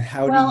you? I mean,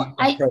 how do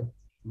you approach?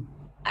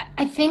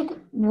 I think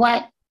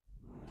what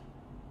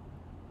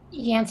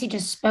Yancey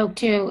just spoke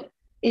to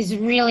is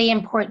really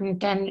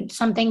important, and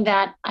something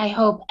that I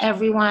hope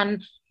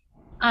everyone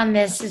on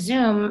this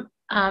Zoom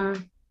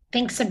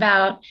thinks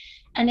about.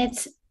 And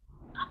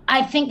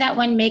I think that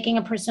when making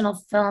a personal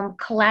film,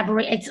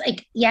 it's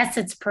like, yes,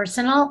 it's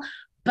personal,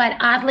 but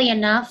oddly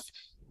enough,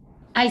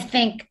 I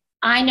think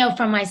I know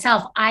for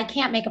myself, I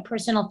can't make a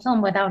personal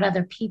film without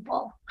other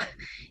people.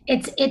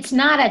 It's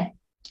not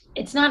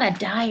a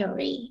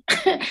diary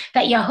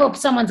that you hope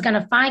someone's going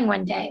to find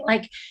one day.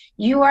 Like,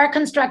 you are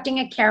constructing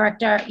a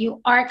character, you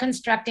are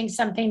constructing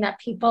something that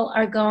people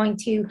are going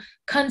to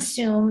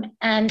consume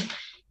and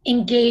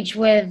engage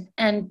with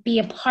and be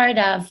a part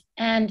of.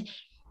 And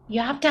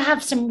you have to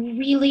have some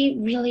really,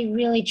 really,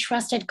 really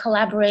trusted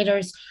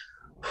collaborators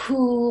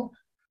who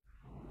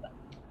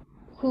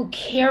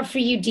care for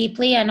you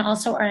deeply and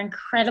also are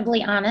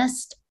incredibly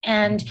honest,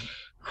 and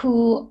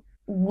who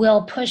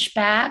will push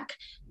back,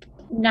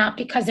 not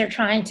because they're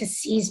trying to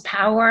seize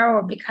power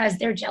or because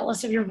they're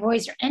jealous of your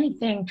voice or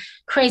anything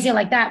crazy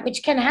like that,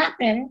 which can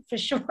happen for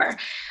sure,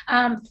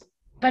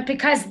 but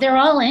because they're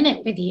all in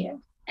it with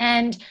you.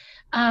 And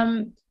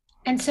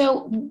and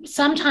so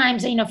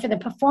sometimes, for the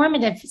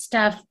performative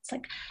stuff, it's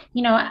like,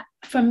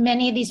 for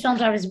many of these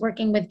films, I was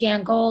working with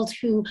Dan Gold,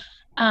 who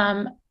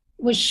um,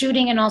 was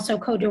shooting and also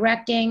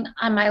co-directing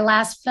on my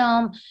last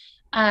film.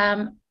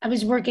 I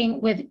was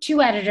working with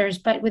two editors,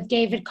 but with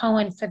David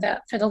Cohen for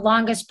the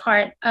longest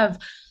part of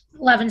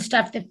Love and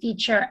Stuff, the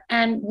feature,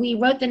 and we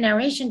wrote the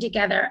narration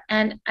together.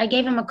 And I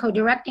gave him a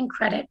co-directing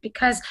credit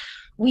because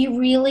we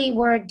really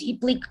were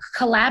deeply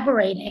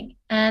collaborating.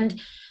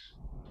 And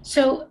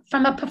so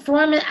from a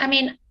performance, I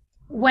mean,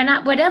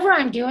 whatever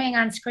I'm doing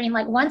on screen,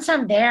 like once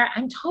I'm there,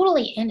 I'm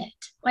totally in it.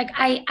 Like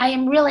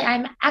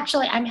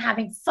I'm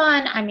having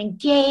fun. I'm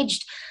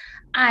engaged.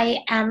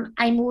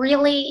 I'm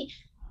really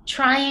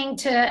trying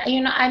to,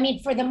 I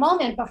mean, for the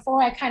moment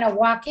before I kind of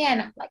walk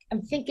in, like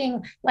I'm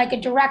thinking like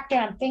a director,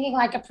 I'm thinking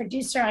like a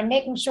producer, I'm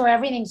making sure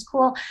everything's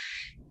cool,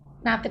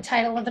 not the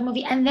title of the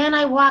movie. And then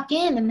I walk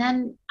in and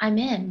then I'm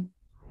in.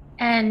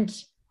 And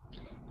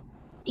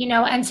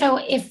and so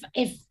if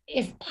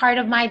part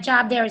of my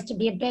job there is to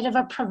be a bit of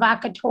a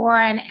provocateur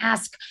and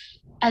ask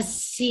a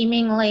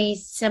seemingly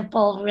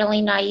simple,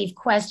 really naive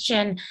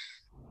question,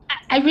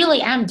 I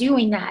really am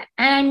doing that.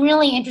 And I'm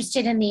really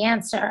interested in the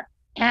answer.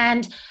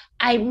 And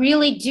I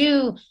really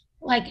do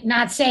like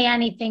not say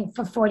anything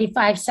for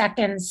 45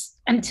 seconds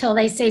until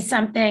they say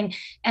something.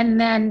 And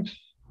then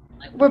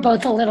we're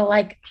both a little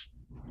like,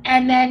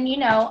 and then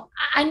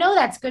I know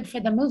that's good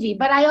for the movie,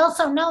 but I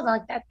also know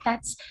like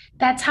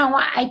that's how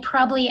I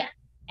probably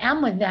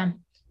am with them.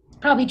 It's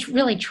probably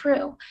really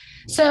true.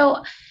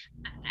 So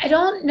I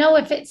don't know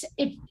if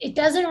it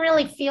doesn't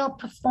really feel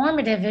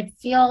performative. It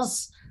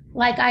feels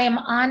like I am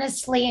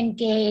honestly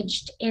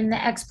engaged in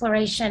the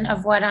exploration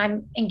of what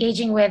I'm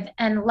engaging with,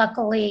 and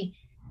luckily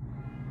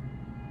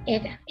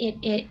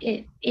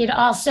it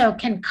also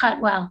can cut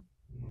well,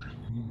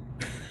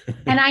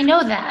 and I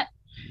know that.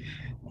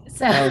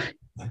 So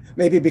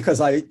maybe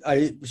because I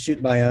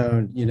shoot my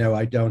own,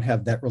 I don't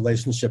have that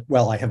relationship.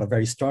 Well, I have a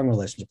very strong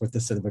relationship with the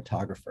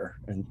cinematographer,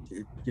 and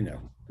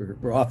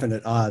we're often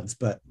at odds.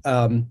 But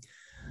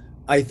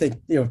I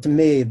think to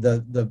me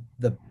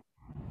the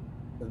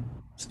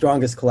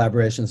strongest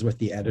collaboration is with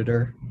the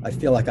editor. I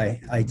feel like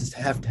I just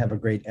have to have a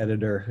great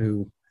editor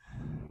who,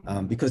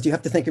 because you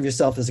have to think of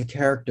yourself as a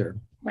character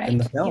in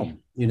the film.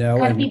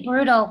 Gotta be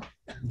brutal.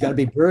 You got to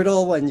be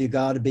brutal, and you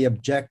got to be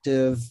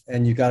objective,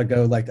 and you got to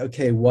go like,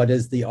 okay, what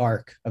is the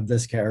arc of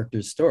this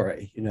character's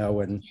story?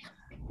 And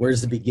where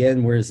does it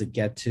begin? Where does it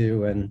get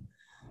to?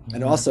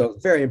 And also, a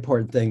very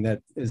important thing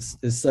that is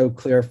so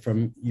clear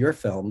from your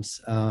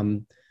films.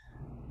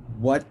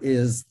 What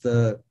is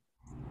the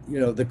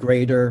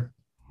greater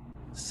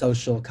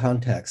social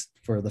context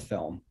for the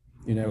film?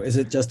 Is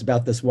it just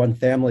about this one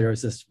family, or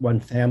is this one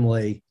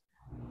family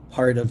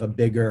part of a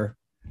bigger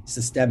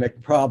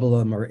systemic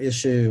problem or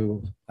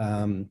issue,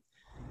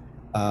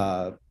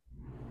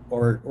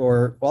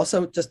 or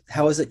also just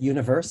how is it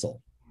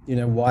universal?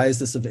 Why is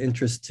this of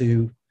interest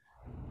to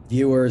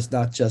viewers,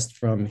 not just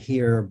from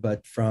here,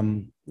 but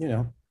from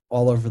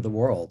all over the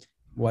world?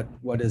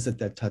 What is it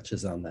that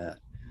touches on that?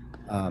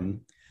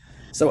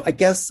 So I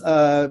guess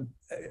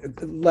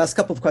last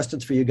couple of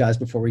questions for you guys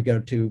before we go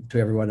to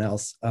everyone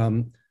else.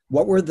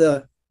 What were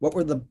the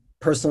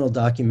personal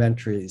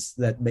documentaries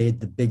that made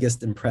the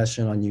biggest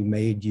impression on you,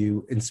 made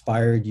you,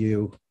 inspired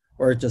you,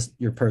 or just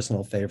your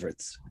personal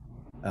favorites?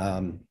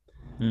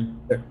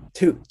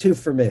 Two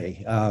for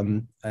me.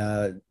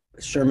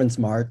 Sherman's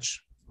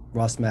March,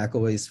 Ross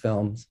McElway's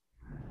films,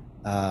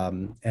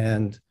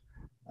 and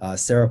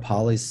Sarah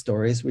Polley's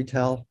Stories We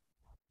Tell,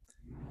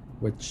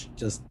 which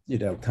just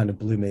kind of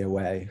blew me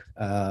away.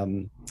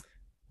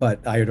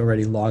 But I had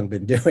already long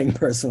been doing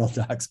personal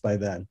docs by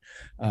then.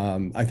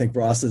 I think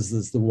Ross's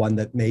is the one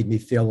that made me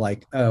feel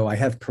like, oh, I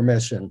have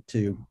permission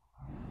to,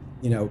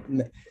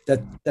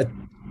 that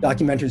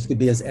documentaries could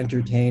be as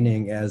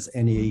entertaining as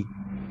any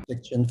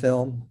fiction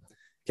film,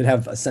 could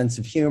have a sense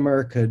of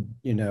humor, could,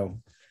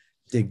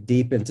 dig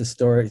deep into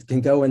stories,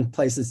 can go in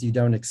places you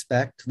don't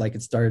expect, like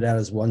it started out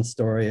as one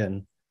story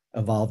and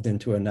evolved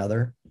into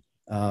another.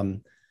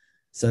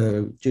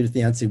 So Judith,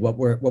 Yance, what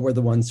were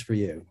the ones for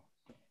you?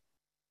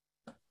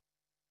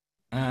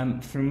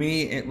 For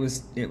me, it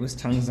was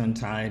Tongues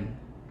Untied.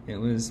 It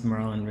was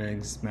Marlon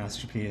Riggs'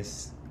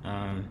 masterpiece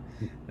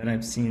that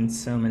I've seen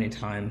so many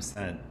times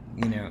that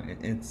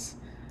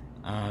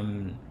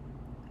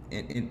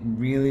it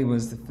really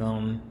was the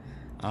film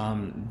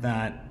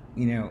that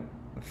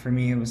for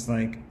me it was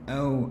like,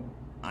 oh,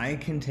 I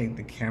can take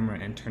the camera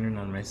and turn it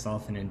on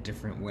myself in a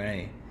different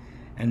way,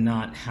 and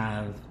not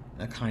have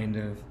a kind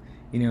of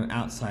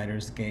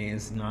outsider's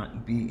gaze,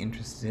 not be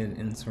interested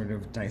in sort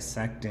of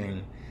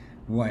dissecting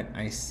what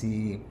I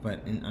see,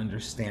 but in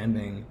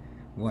understanding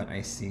what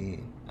I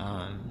see.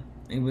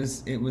 It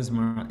was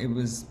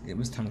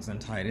Tongues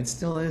Untied. It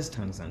still is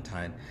Tongues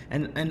Untied,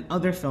 and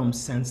other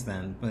films since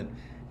then. But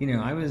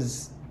I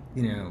was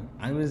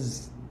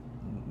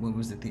what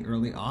was it, the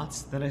early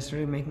aughts that I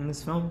started making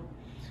this film.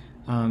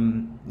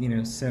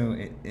 So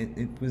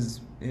it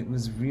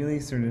was really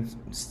sort of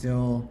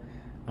still.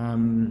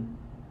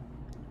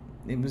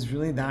 It was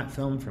really that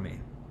film for me.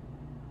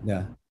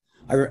 Yeah.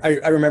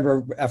 I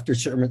remember after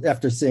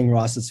seeing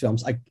Ross's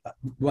films,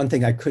 one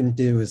thing I couldn't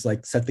do is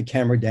like set the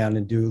camera down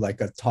and do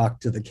like a talk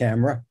to the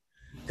camera,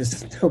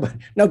 because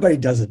nobody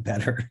does it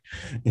better.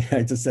 Yeah,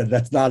 I just said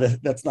that's not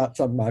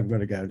something I'm going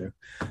to go to.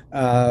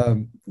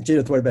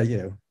 Judith, what about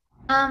you?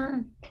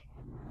 Um,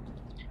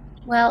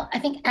 well, I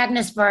think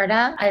Agnes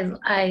Varda,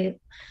 I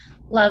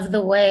love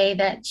the way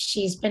that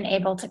she's been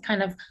able to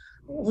kind of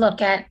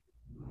look at,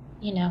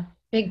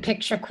 big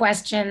picture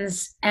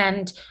questions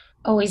and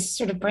always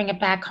sort of bring it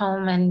back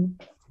home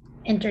and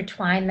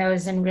intertwine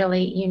those in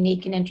really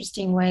unique and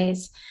interesting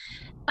ways.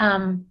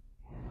 I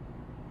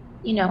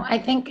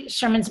think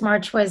Sherman's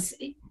March was,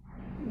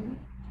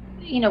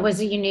 was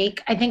a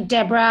unique. I think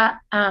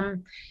Deborah,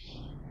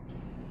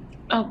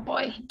 oh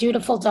boy,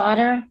 Dutiful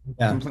Daughter.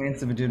 Yeah.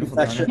 Complaints of a Dutiful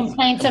Daughter.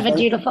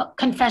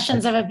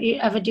 Confessions of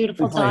a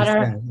Dutiful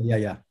Daughter.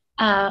 Yeah.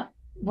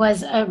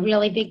 Was a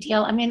really big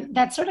deal. I mean,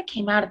 that sort of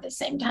came out at the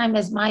same time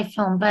as my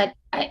film, but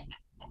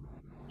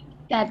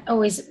that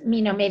always,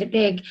 made a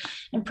big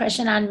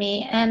impression on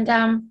me.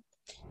 And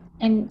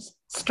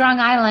Strong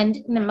Island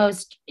in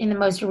the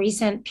most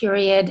recent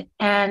period,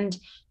 and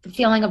The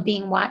Feeling of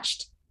Being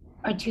Watched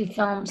are two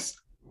films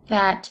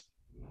that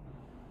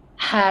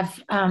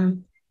have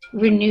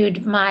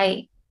renewed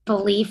my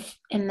belief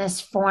in this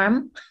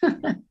form.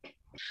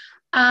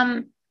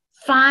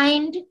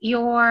 Find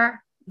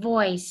your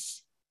voice.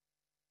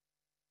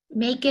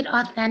 Make it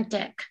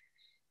authentic.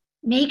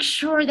 Make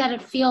sure that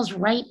it feels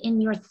right in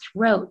your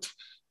throat.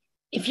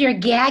 If you're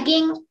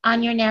gagging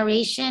on your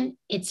narration,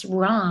 it's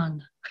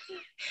wrong.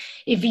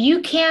 If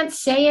you can't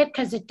say it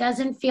because it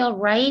doesn't feel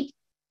right,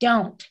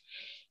 don't.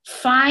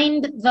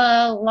 Find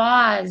the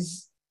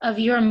laws of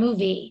your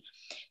movie.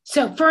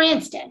 So, for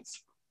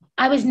instance,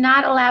 I was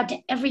not allowed to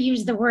ever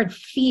use the word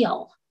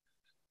feel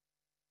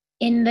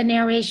in the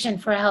narration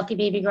for A Healthy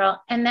Baby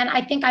Girl. And then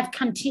I think I've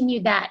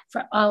continued that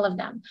for all of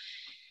them.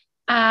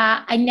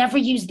 I never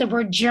used the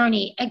word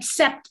journey,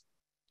 except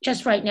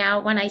just right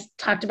now when I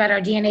talked about our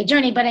DNA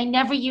journey, but I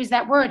never used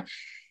that word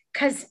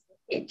because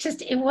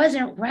it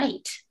wasn't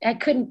right. I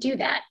couldn't do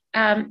that.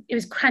 It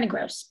was kind of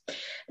gross.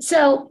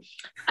 So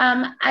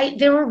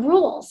there were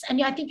rules, and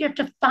I think you have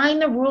to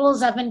find the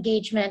rules of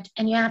engagement,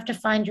 and you have to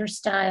find your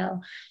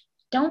style.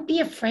 Don't be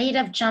afraid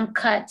of jump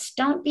cuts.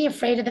 Don't be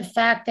afraid of the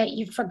fact that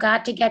you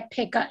forgot to get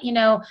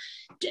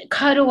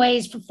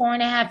cutaways for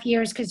 4.5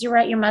 years because you were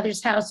at your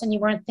mother's house and you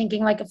weren't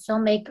thinking like a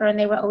filmmaker and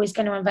they were always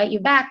going to invite you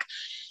back,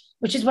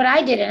 which is what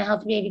I did in A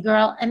Healthy Baby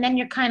Girl. And then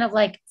you're kind of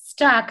like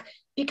stuck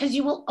because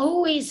you will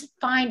always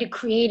find a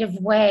creative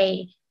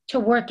way to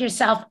work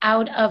yourself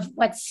out of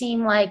what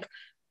seem like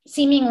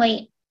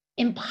seemingly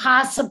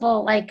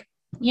impossible,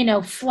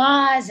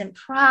 flaws and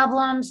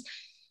problems.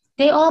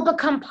 They all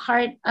become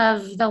part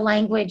of the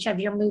language of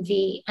your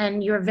movie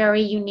and your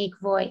very unique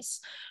voice.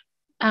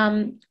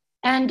 And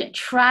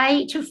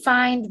try to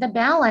find the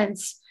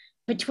balance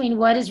between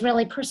what is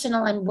really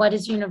personal and what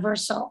is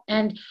universal.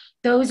 And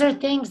those are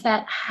things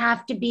that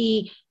have to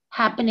be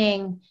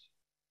happening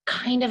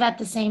kind of at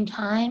the same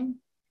time,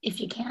 if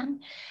you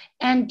can.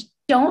 And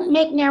don't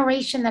make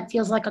narration that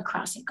feels like a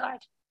crossing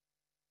guard.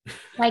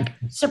 Like,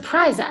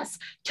 surprise us.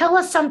 Tell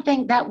us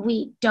something that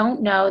we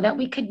don't know, that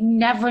we could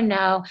never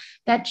know,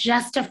 that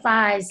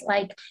justifies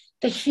like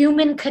the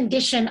human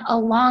condition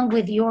along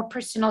with your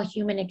personal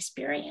human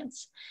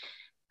experience.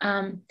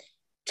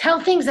 Tell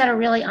things that are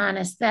really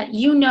honest, that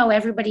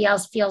everybody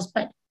else feels,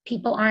 but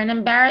people aren't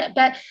embarrassed.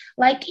 But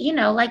like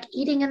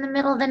eating in the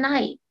middle of the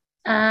night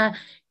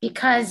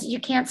because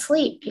you can't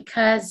sleep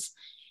because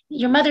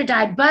your mother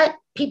died, but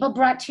people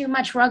brought too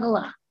much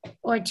rugelach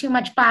or too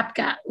much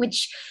babka,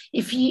 which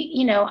if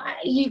you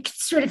can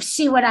sort of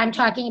see what I'm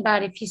talking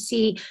about if you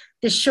see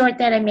the short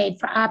that I made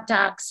for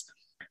OpDocs.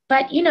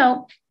 But,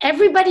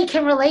 everybody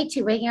can relate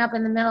to waking up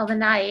in the middle of the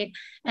night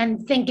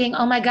and thinking,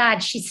 oh my God,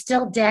 she's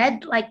still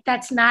dead. Like,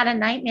 that's not a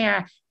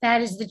nightmare.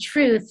 That is the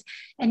truth.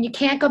 And you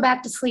can't go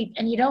back to sleep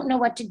and you don't know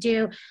what to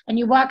do. And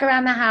you walk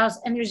around the house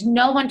and there's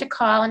no one to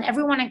call. And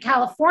everyone in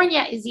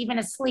California is even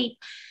asleep.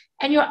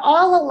 And you're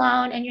all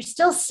alone and you're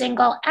still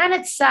single and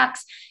it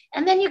sucks.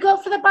 And then you go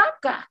for the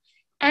babka.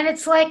 And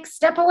it's like,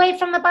 step away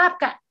from the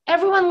babka.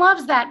 Everyone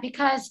loves that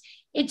because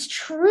it's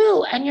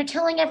true. And you're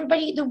telling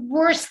everybody the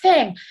worst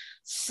thing.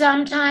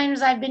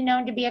 Sometimes I've been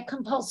known to be a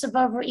compulsive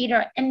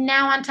overeater. And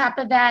now on top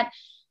of that,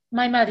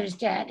 my mother's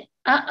dead.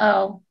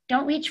 Uh-oh,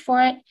 don't reach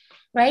for it,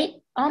 right?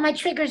 All my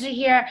triggers are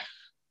here.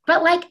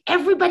 But like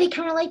everybody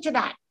can relate to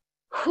that.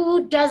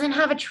 Who doesn't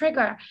have a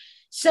trigger?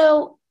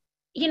 So,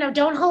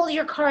 don't hold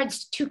your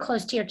cards too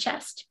close to your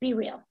chest. Be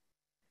real.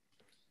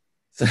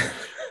 So,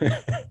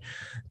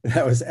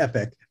 that was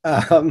epic.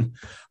 And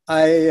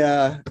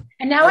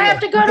now I have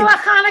to go to a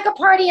Hanukkah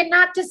party and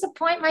not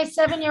disappoint my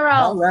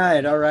 7-year-old.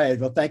 All right.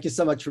 Well, thank you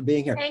so much for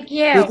being here. Thank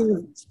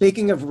you.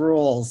 Speaking of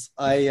rules,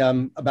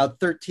 about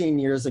 13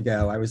 years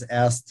ago, I was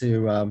asked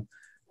to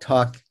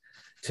talk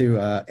to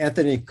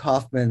Anthony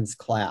Kaufman's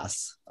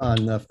class on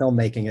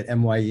filmmaking at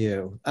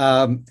NYU.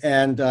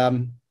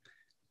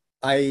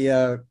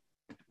 I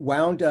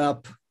wound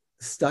up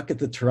stuck at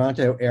the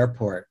Toronto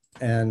airport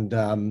And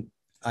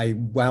I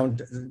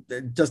wound,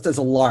 just as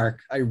a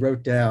lark, I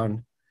wrote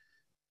down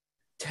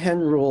 10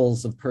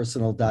 rules of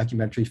personal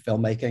documentary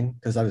filmmaking,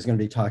 because I was going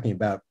to be talking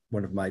about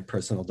one of my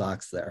personal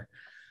docs there.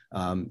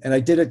 And I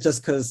did it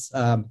just because,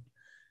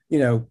 you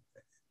know,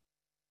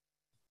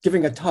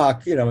 giving a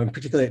talk, you know, and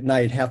particularly at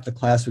night, half the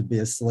class would be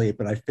asleep.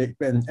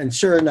 And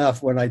sure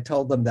enough, when I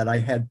told them that I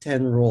had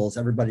 10 rules,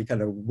 everybody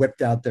kind of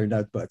whipped out their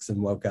notebooks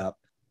and woke up.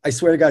 I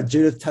swear to God,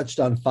 Judith touched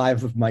on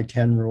 5 of my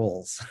 10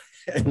 rules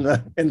in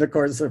the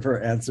course of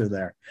her answer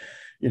there.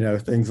 You know,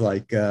 things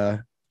like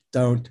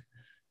don't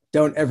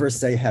ever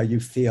say how you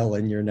feel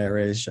in your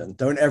narration.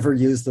 Don't ever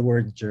use the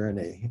word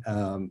journey.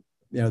 You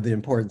know, the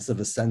importance of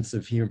a sense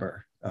of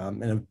humor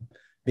and of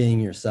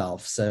being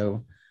yourself.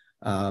 So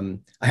I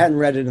hadn't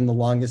read it in the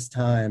longest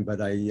time, but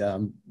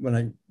when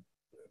I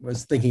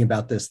was thinking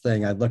about this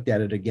thing, I looked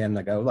at it again and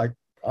I go like,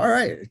 all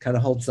right, it kind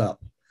of holds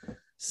up.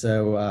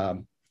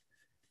 So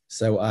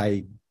so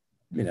I,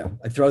 you know,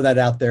 I throw that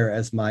out there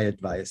as my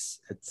advice.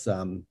 It's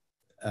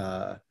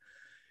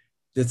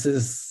this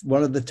is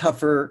one of the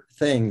tougher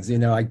things. You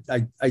know,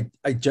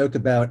 I joke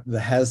about the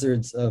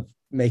hazards of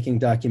making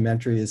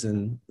documentaries,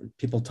 and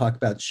people talk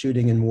about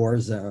shooting in war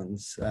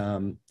zones.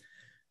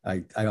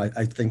 I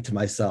think to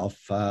myself,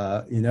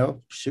 you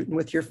know, shooting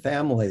with your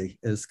family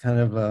is kind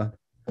of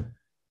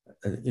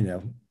you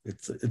know,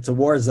 it's a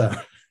war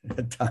zone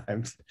at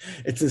times.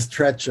 It's as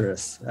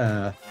treacherous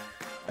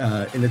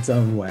in its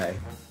own way.